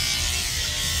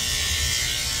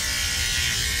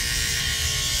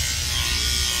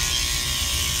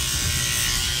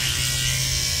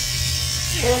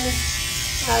 And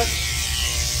let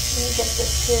me get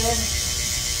this here.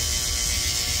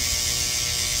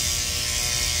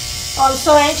 Oh, I'm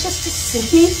so anxious to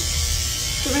see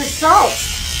the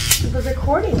results of the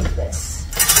recording of this.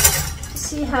 To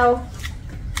see how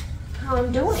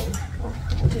I'm doing. Oh,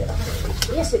 I'll do it.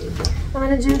 Yes, I do. I'm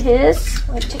going to do his. I'm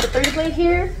going to take a 30 blade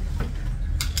here.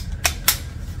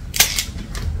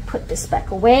 Put this back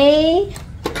away.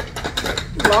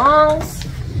 Longs.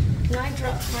 And I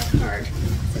dropped my card,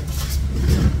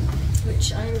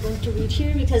 which I'm going to read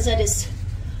here because that is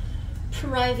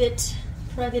private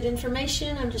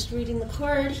information. I'm just reading the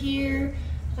card here.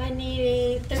 I need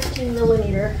a 13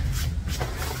 millimeter.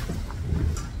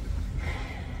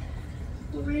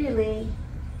 Really?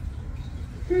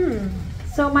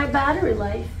 So my battery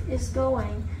life is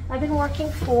going. I've been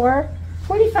working for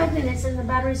 45 minutes and the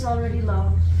battery's already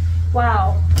low.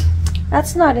 Wow.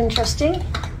 That's not interesting.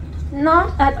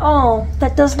 Not at all.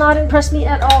 That does not impress me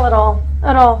at all.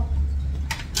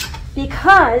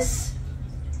 Because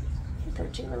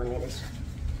 13 millimeters.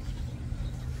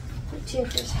 13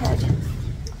 for his head.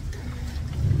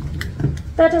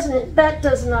 That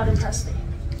does not impress me.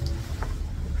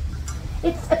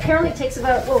 It apparently takes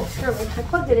about, apparently I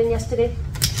plugged it in yesterday.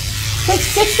 It takes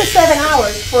 6 to 7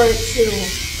 hours for it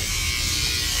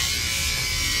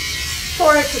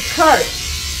to charge.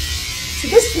 So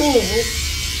this means,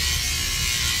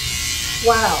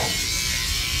 wow.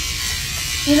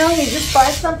 You know, you just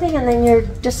buy something and then you're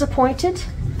disappointed.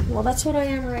 Well, that's what I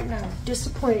am right now,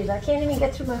 disappointed. I can't even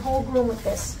get through my whole groom with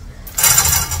this.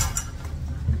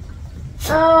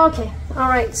 Okay, all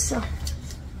right, so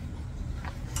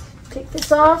take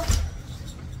this off.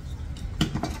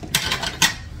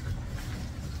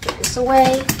 Put this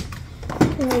away.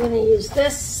 And we're going to use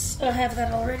this. I have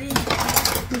that already.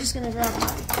 I'm just going to grab my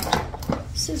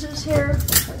scissors here.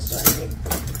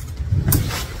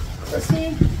 Let's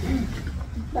see.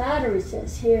 Battery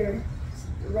says here,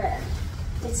 red.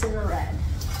 It's in the red.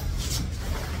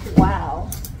 Wow.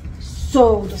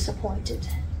 So disappointed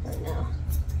right now.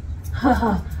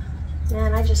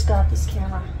 Man, I just got this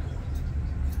camera.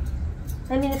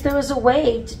 I mean, if there was a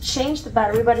way to change the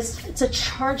battery, but it's a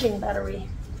charging battery.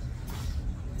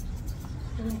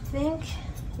 And I think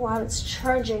while it's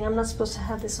charging, I'm not supposed to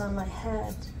have this on my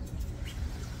head.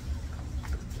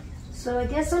 So I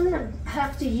guess I'm going to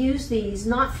have to use these,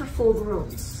 not for full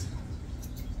grooms.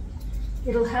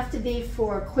 It'll have to be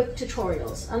for quick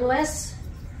tutorials, unless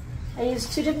I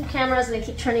use 2 different cameras and I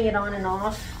keep turning it on and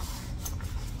off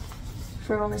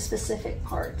for only specific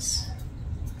parts.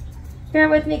 Bear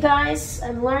with me, guys.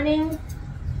 I'm learning.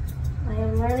 I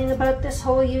am learning about this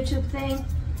whole YouTube thing.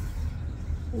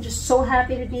 I'm just so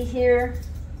happy to be here.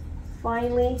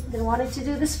 Finally, been wanting to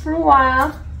do this for a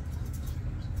while.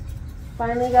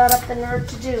 Finally got up the nerve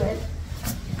to do it.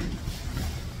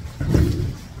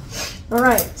 All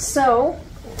right, so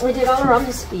we did all around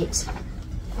his feet.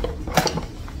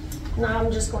 Now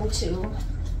I'm just going to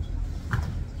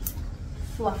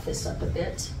fluff this up a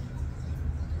bit.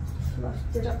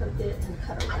 Fluffed it up a bit and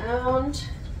cut around.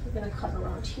 We're going to cut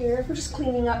around here. We're just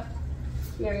cleaning up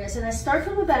the areas. And I start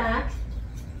from the back.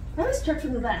 I always start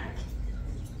from the back.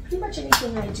 Pretty much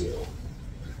anything I do.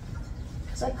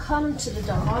 As I come to the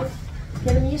dog,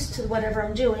 get him used to whatever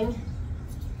I'm doing.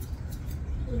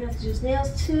 We're going to have to do his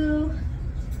nails too.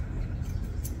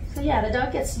 So yeah, the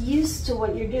dog gets used to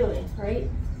what you're doing, right?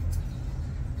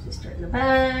 So you start in the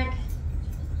back.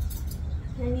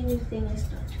 Any new thing I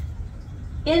start.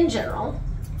 In general,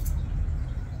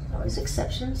 always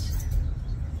exceptions.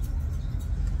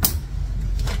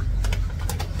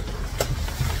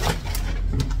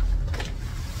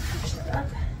 Push that up.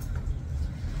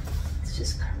 Let's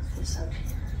just carve this out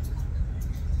here.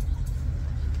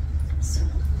 So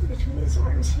between these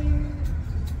arms here and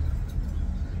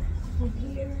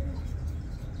here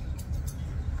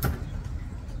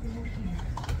and here.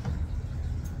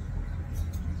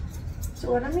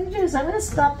 So what I'm going to do is I'm going to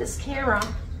stop this camera,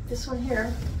 this one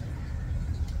here,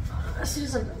 as soon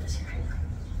as I'm done this here.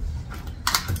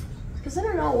 Because I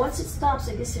don't know, once it stops,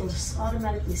 I guess it'll just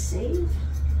automatically save.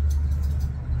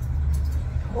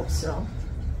 I hope so.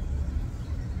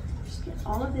 Just get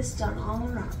all of this done all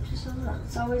around, just all around.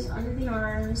 It's always under the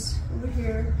arms, over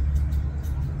here.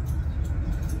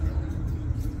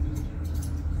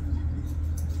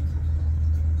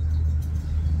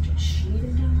 Just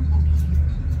sheeting down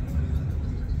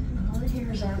all the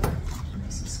hairs out.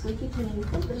 Nice and squeaky clean.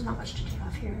 Oh, there's not much to take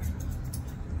off here.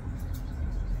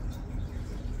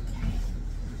 Okay.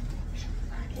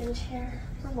 Back end here.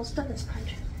 We're almost done this part.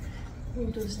 We'll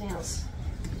do his nails.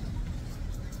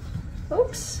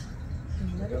 Oops.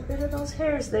 A little bit of those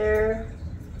hairs there.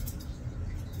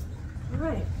 All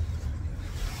right.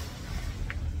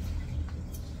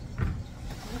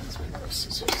 That's one of those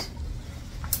scissors.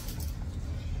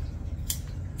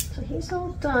 So he's all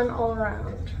done all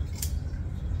around.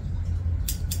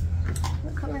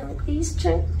 Look, come in with these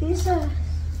thinners.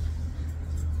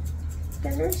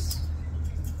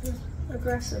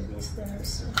 Aggressive, these thinners.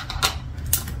 So.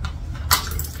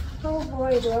 Oh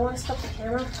boy, do I want to stop the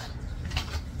camera?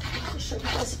 Just show you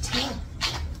guys a tail.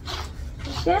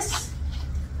 Yes,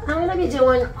 I'm going to be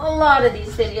doing a lot of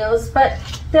these videos, but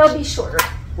they'll be shorter,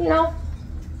 you know?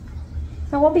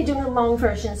 I won't be doing long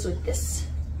versions with this.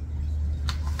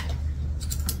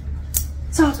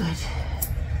 It's all good.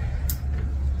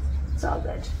 It's all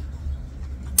good.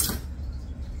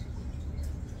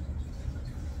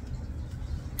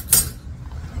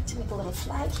 I like to make a little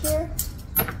flag here.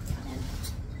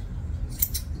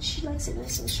 She likes it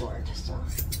nice and short, so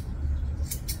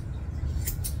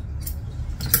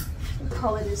we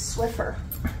call it a Swiffer,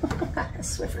 a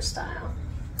Swiffer style.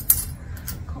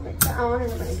 Comb it down,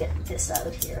 and I'm going to get this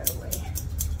out here out of the way.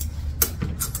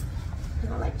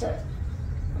 And I like to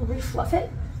refluff it,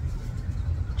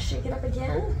 shake it up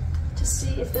again to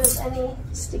see if there's any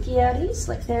sticky outies,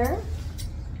 like there,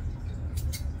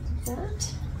 like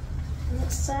that. On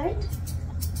this side,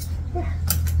 yeah.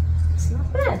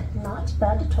 Not bad, not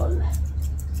bad at all.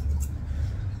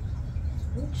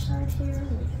 Which side here,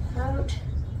 make it out.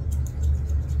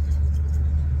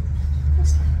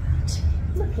 Just like that.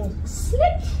 Looking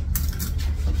slick.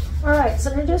 Alright, so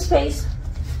I'm going to do his face.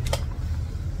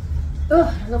 Oh,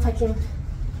 I don't know if I can,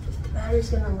 if the battery's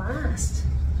going to last.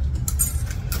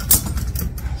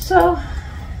 So,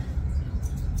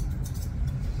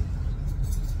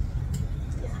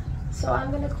 yeah, so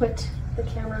I'm going to quit the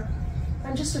camera.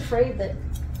 I'm just afraid that,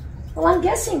 well, I'm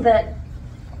guessing that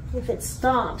if it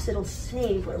stops, it'll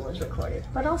save what was recorded,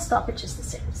 but I'll stop it just the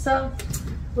same. So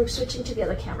we're switching to the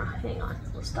other camera. Hang on,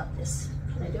 we'll stop this.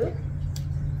 Can I do it?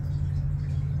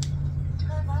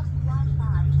 Turn off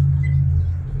Wi-Fi.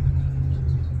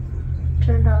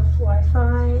 Turned off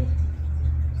Wi-Fi.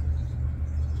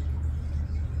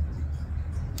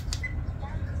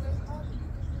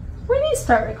 When do you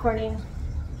start recording?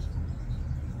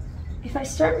 If I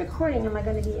start recording, am I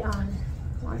going to be on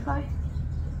Wi-Fi?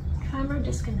 Camera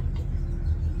disconnected.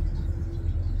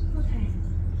 Okay.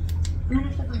 I'm going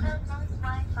to have to go. Turn on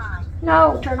Wi-Fi.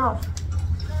 No, turn off.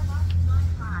 Turn off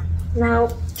Wi-Fi. No,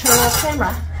 turn off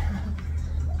camera.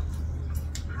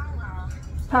 Power off.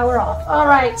 Power off. All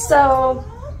right, so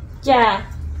yeah,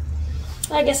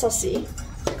 I guess I'll see.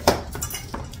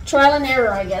 Trial and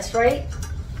error, I guess, right?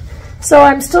 So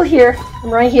I'm still here. I'm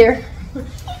right here.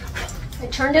 I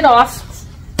turned it off.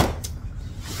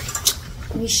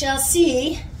 We shall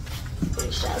see.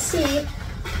 We shall see.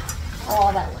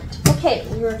 Oh, that went. Okay,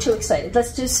 we were too excited.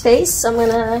 Let's do space. I'm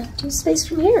gonna do space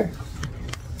from here,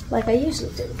 like I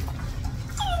usually do.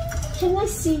 Can I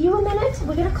see you a minute?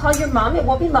 We're gonna call your mom. It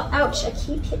won't be long. Ouch! I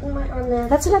keep hitting my arm there.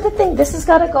 That's another thing. This has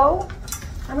got to go.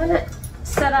 I'm gonna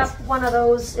set up one of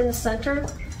those in the center.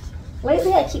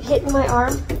 Lately, I keep hitting my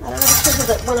arm. I don't know if it's because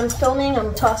of it. When I'm filming,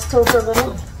 I'm tossed over a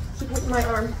little. Keep hitting my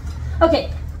arm.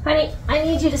 Okay, honey, I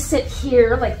need you to sit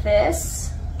here like this,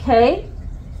 okay?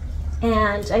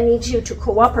 And I need you to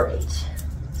cooperate.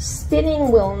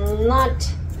 Spinning will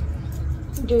not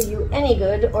do you any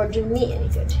good or do me any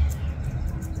good.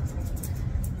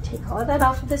 Take all of that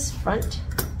off of this front.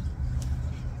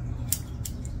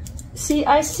 See,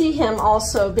 I see him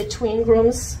also between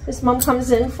grooms. His mom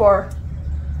comes in for,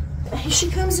 she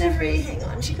comes every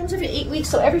 8 weeks,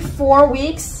 so every 4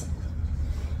 weeks,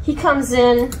 he comes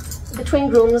in between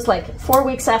grooms, like 4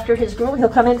 weeks after his groom, he'll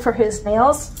come in for his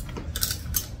nails.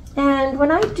 And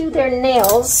when I do their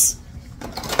nails,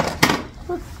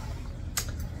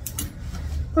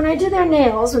 when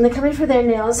they come in for their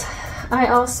nails, I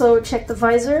also check the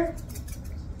visor.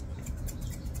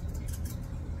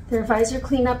 Their visor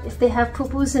cleanup, if they have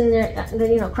poo-poos in their,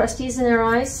 crusties in their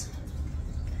eyes.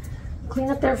 Clean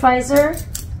up their visor,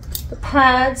 the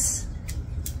pads.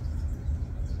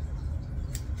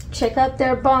 Check out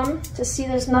their bum to see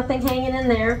there's nothing hanging in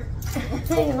there.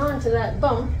 Hanging on to that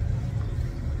bum.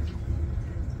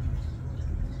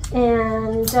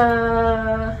 And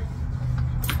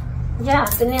yeah,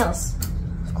 the nails.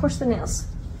 Of course, the nails.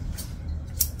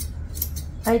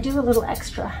 I do a little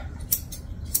extra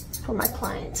for my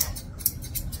client.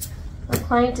 My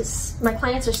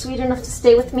clients are sweet enough to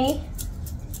stay with me.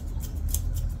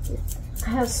 I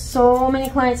have so many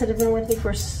clients that have been with me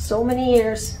for so many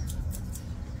years.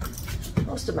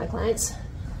 Most of my clients.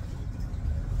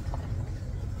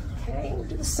 Okay, we'll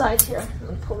do the side here. I'm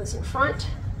gonna pull this in front.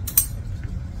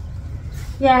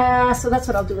 Yeah, so that's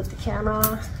what I'll do with the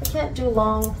camera. I can't do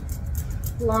long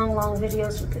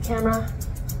videos with the camera.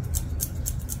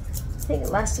 I think it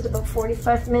lasted about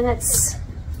 45 minutes.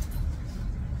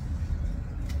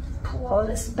 Pull all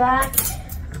this back.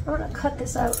 I'm gonna cut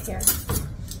this out here.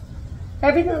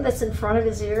 Everything that's in front of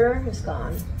his ear is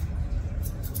gone.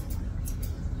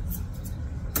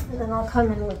 And then I'll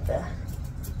come in with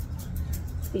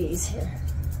these here.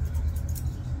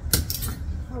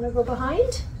 I wanna go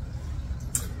behind.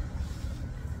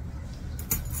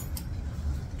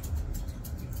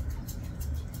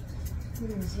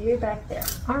 His ear back there.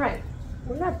 All right,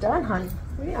 we're not done, honey.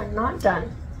 We are not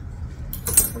done.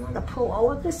 I'm gonna pull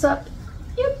all of this up,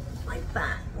 yep, like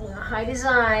that. I'm gonna hide his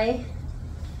eye.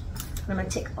 I'm gonna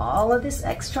take all of this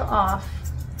extra off.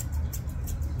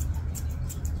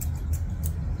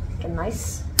 Take a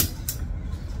nice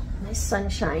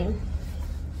sunshine.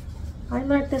 I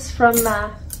learned this from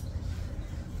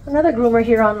another groomer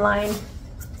here online.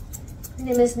 Her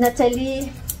name is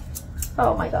Nathalie.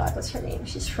 Oh my God, what's her name?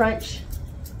 She's French.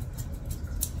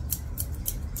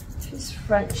 She's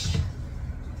French.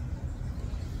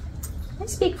 I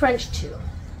speak French too.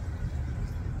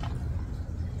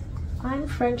 I'm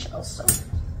French also.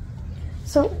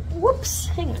 So, whoops,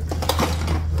 hang on.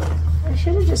 I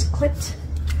should have just clipped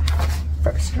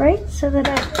first, right? So that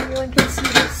everyone can see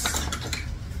this.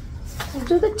 We'll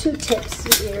do the two tips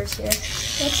of the ears here.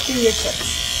 Let's do your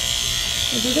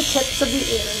tips. We'll do the tips of the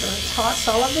ears. I'm going to toss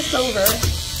all of this over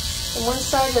from one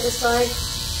side to the side.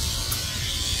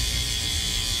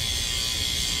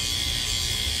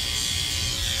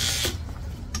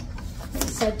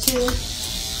 This side too.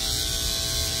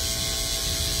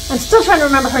 I'm still trying to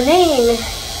remember her name.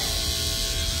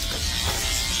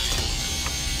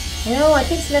 No, I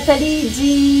think it's Nathalie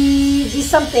D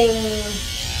something.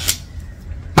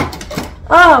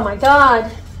 Oh my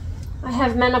God. I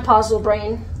have menopausal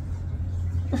brain.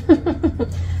 I'm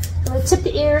gonna tip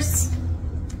the ears.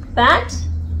 That.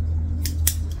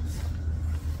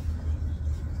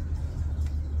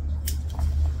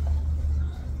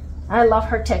 I love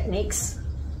her techniques.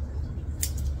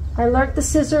 I learned the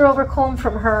scissor over comb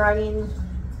from her. I mean,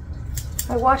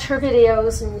 I watch her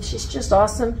videos and she's just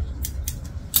awesome.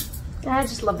 I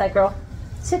just love that girl.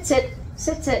 Sit, sit,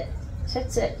 sit, sit,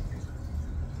 sit, sit.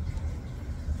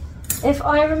 If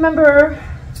I remember,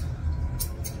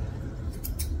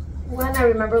 when I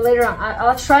remember later on,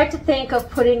 I'll try to think of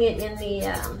putting it in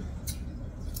the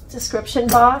description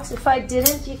box. If I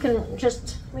didn't, you can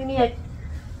just leave me a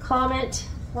comment.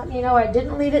 Let me know I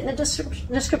didn't leave it in the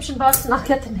description box and I'll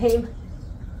get the name.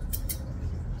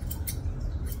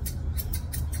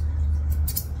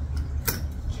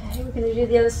 Okay, we're going to do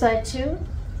the other side too.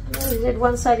 We did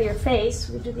one side of your face,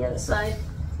 we do the other side.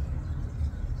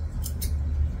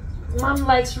 Mom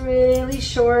likes really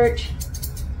short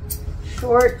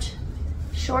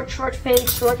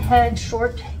face, short head,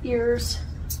 short ears.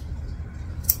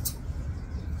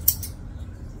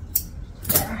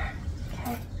 There.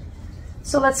 Okay.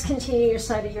 So let's continue your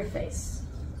side of your face.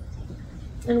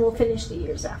 And we'll finish the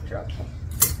ears after, okay?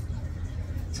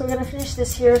 So we're going to finish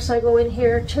this here. So I go in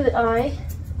here to the eye,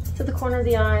 to the corner of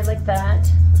the eye like that.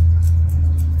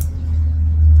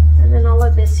 And then all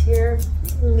of this here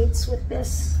meets with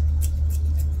this.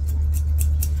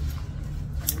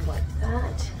 Like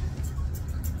that.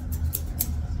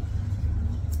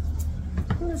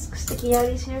 There's sticky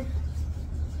outies here.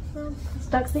 Well, these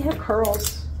ducks, they have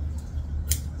curls.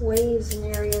 Waves in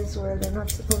areas where they're not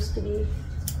supposed to be.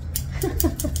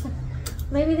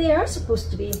 Maybe they are supposed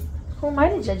to be. Who am I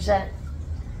to judge that?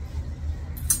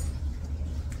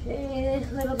 Okay,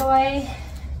 little boy.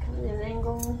 Coming in an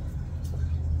angle.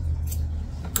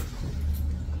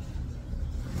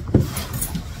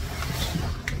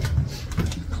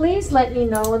 Please let me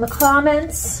know in the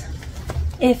comments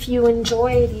if you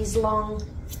enjoy these long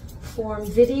form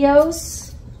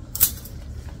videos.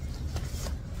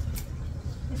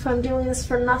 If I'm doing this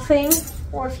for nothing,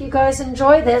 or if you guys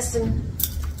enjoy this, and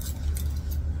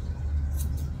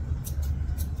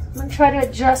I'm gonna try to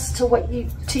adjust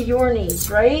to your needs,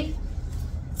 right?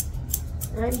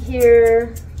 I'm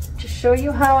here to show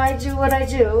you how I do what I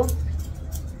do.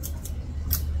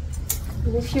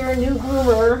 And if you're a new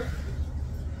groomer,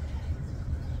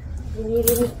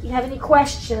 if you have any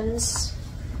questions,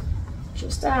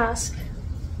 just ask.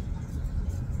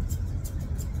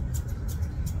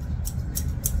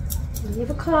 Leave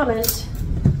a comment.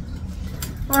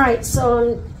 All right,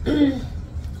 so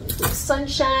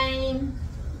sunshine,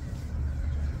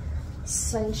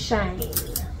 sunshine.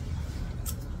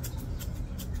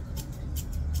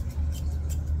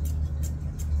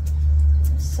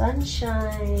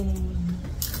 Sunshine.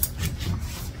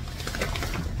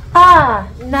 Ah,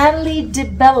 Natalie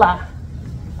DeBella.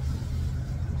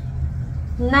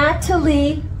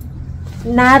 Natalie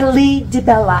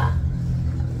DeBella.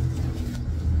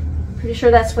 Pretty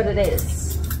sure that's what it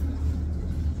is.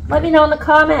 Let me know in the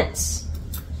comments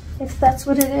if that's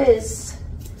what it is.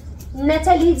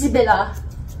 Natalie DeBella.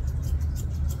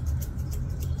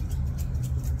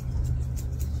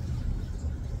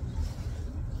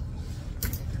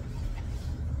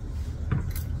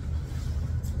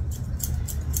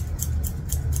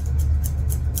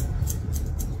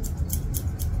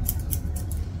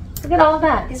 Look at all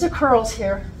that. These are curls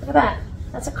here. Look at that.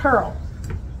 That's a curl.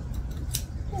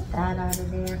 Get that out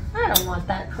of there. I don't want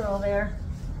that curl there.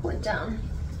 Pull it down.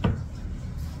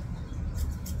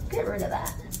 Get rid of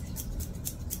that.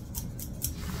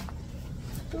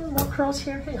 More curls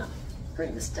here. Hang on.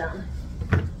 Bring this down.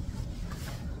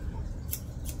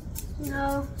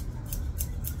 No.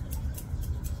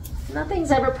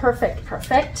 Nothing's ever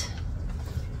perfect.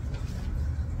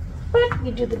 But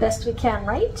we do the best we can,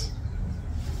 right?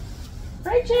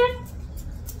 Right, Jen?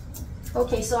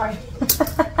 Okay, sorry.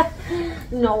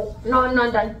 No, I'm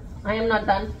not done. I am not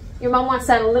done. Your mom wants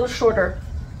that a little shorter.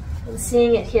 I'm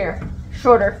seeing it here.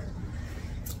 Shorter.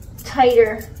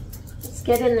 Tighter. Let's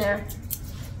get in there.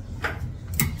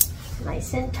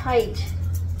 Nice and tight.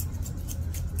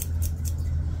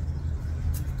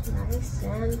 Nice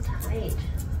and tight.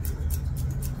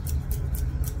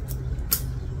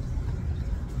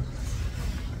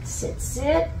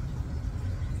 Sit.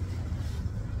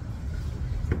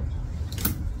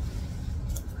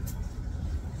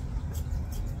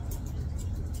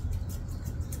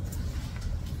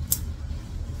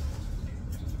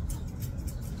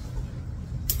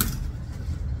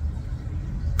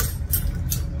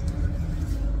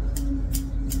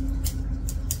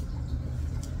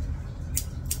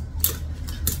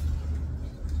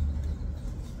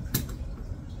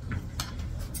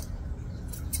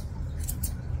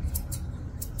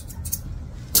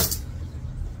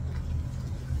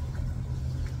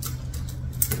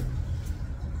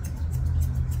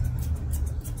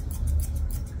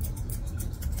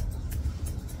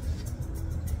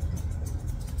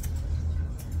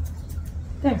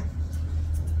 There.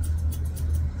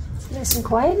 Nice and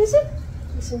quiet, is it?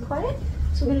 Nice and quiet.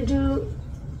 So we're going to do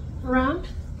around.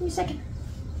 Give me a second.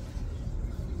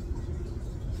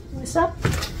 This up?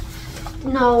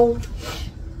 No.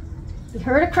 You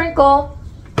heard a crinkle.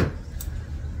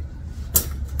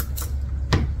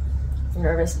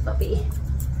 Nervous puppy.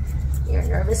 You're a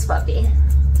nervous puppy.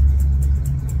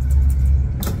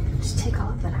 Just take all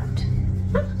of that out.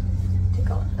 Take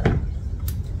all of that out.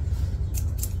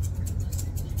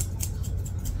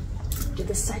 Do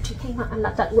this side too. Hang on, I'm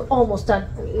not done. We're almost done.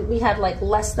 We had like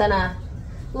less than a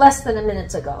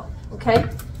minute ago. Okay.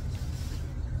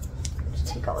 Just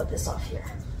take all of this off here.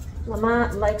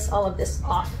 Mama likes all of this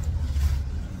off.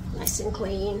 Nice and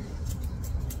clean.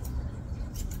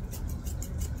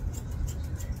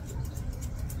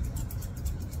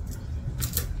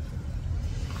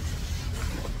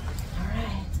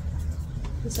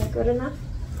 Is that good enough?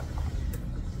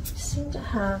 You seem to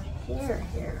have hair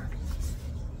here.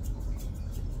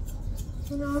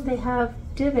 You know, they have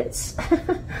divots.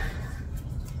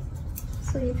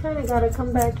 So you kind of got to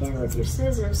come back in with your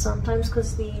scissors sometimes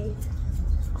because the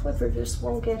clipper just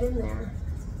won't get in there.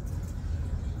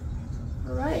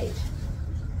 All right.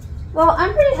 Well,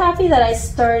 I'm pretty happy that I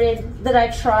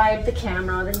tried the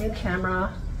camera, the new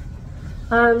camera.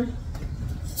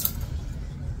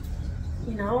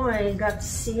 You know, I got to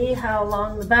see how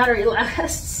long the battery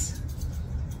lasts.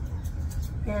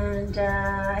 And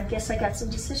I guess I got some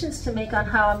decisions to make on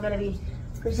how I'm going to be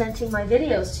presenting my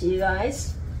videos to you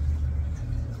guys.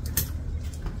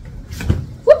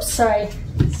 Whoops, sorry.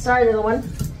 Sorry, little one.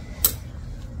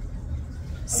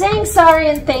 Saying sorry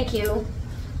and thank you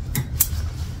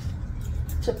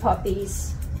to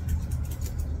puppies.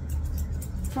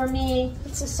 For me,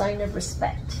 it's a sign of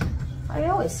respect. I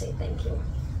always say thank you.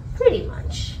 Pretty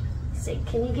much. Say,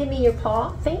 can you give me your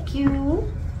paw? Thank you.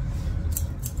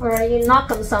 Or you knock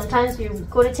them sometimes. You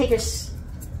go to take your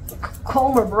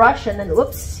comb or brush and then,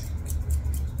 whoops,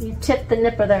 you tip the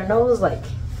nip of their nose like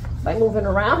by moving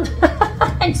around.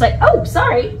 It's like, oh,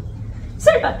 sorry.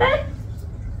 Sorry about that.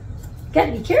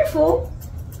 Gotta be careful.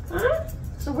 Huh?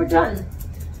 So we're done.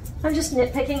 I'm just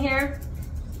nitpicking here.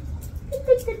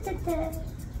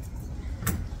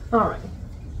 All right.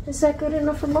 Is that good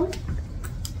enough for Mom?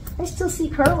 I still see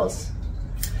curls.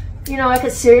 You know, I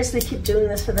could seriously keep doing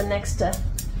this for the next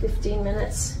 15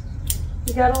 minutes.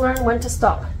 You gotta learn when to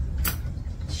stop.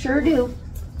 Sure do.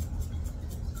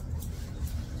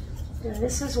 And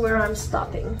this is where I'm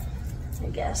stopping, I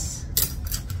guess.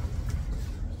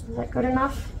 Is that good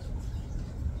enough?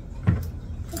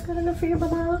 Is that good enough for your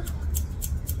mama?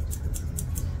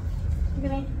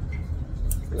 Look at me.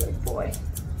 Good boy.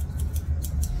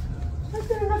 Is that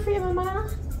good enough for your mama?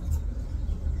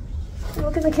 You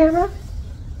look in the camera?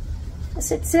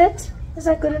 Sit, sit. Is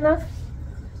that good enough?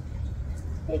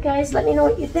 Hey guys, let me know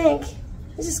what you think.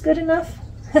 Is this good enough?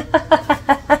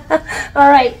 All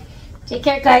right. Take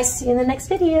care, guys. See you in the next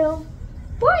video.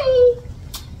 Bye.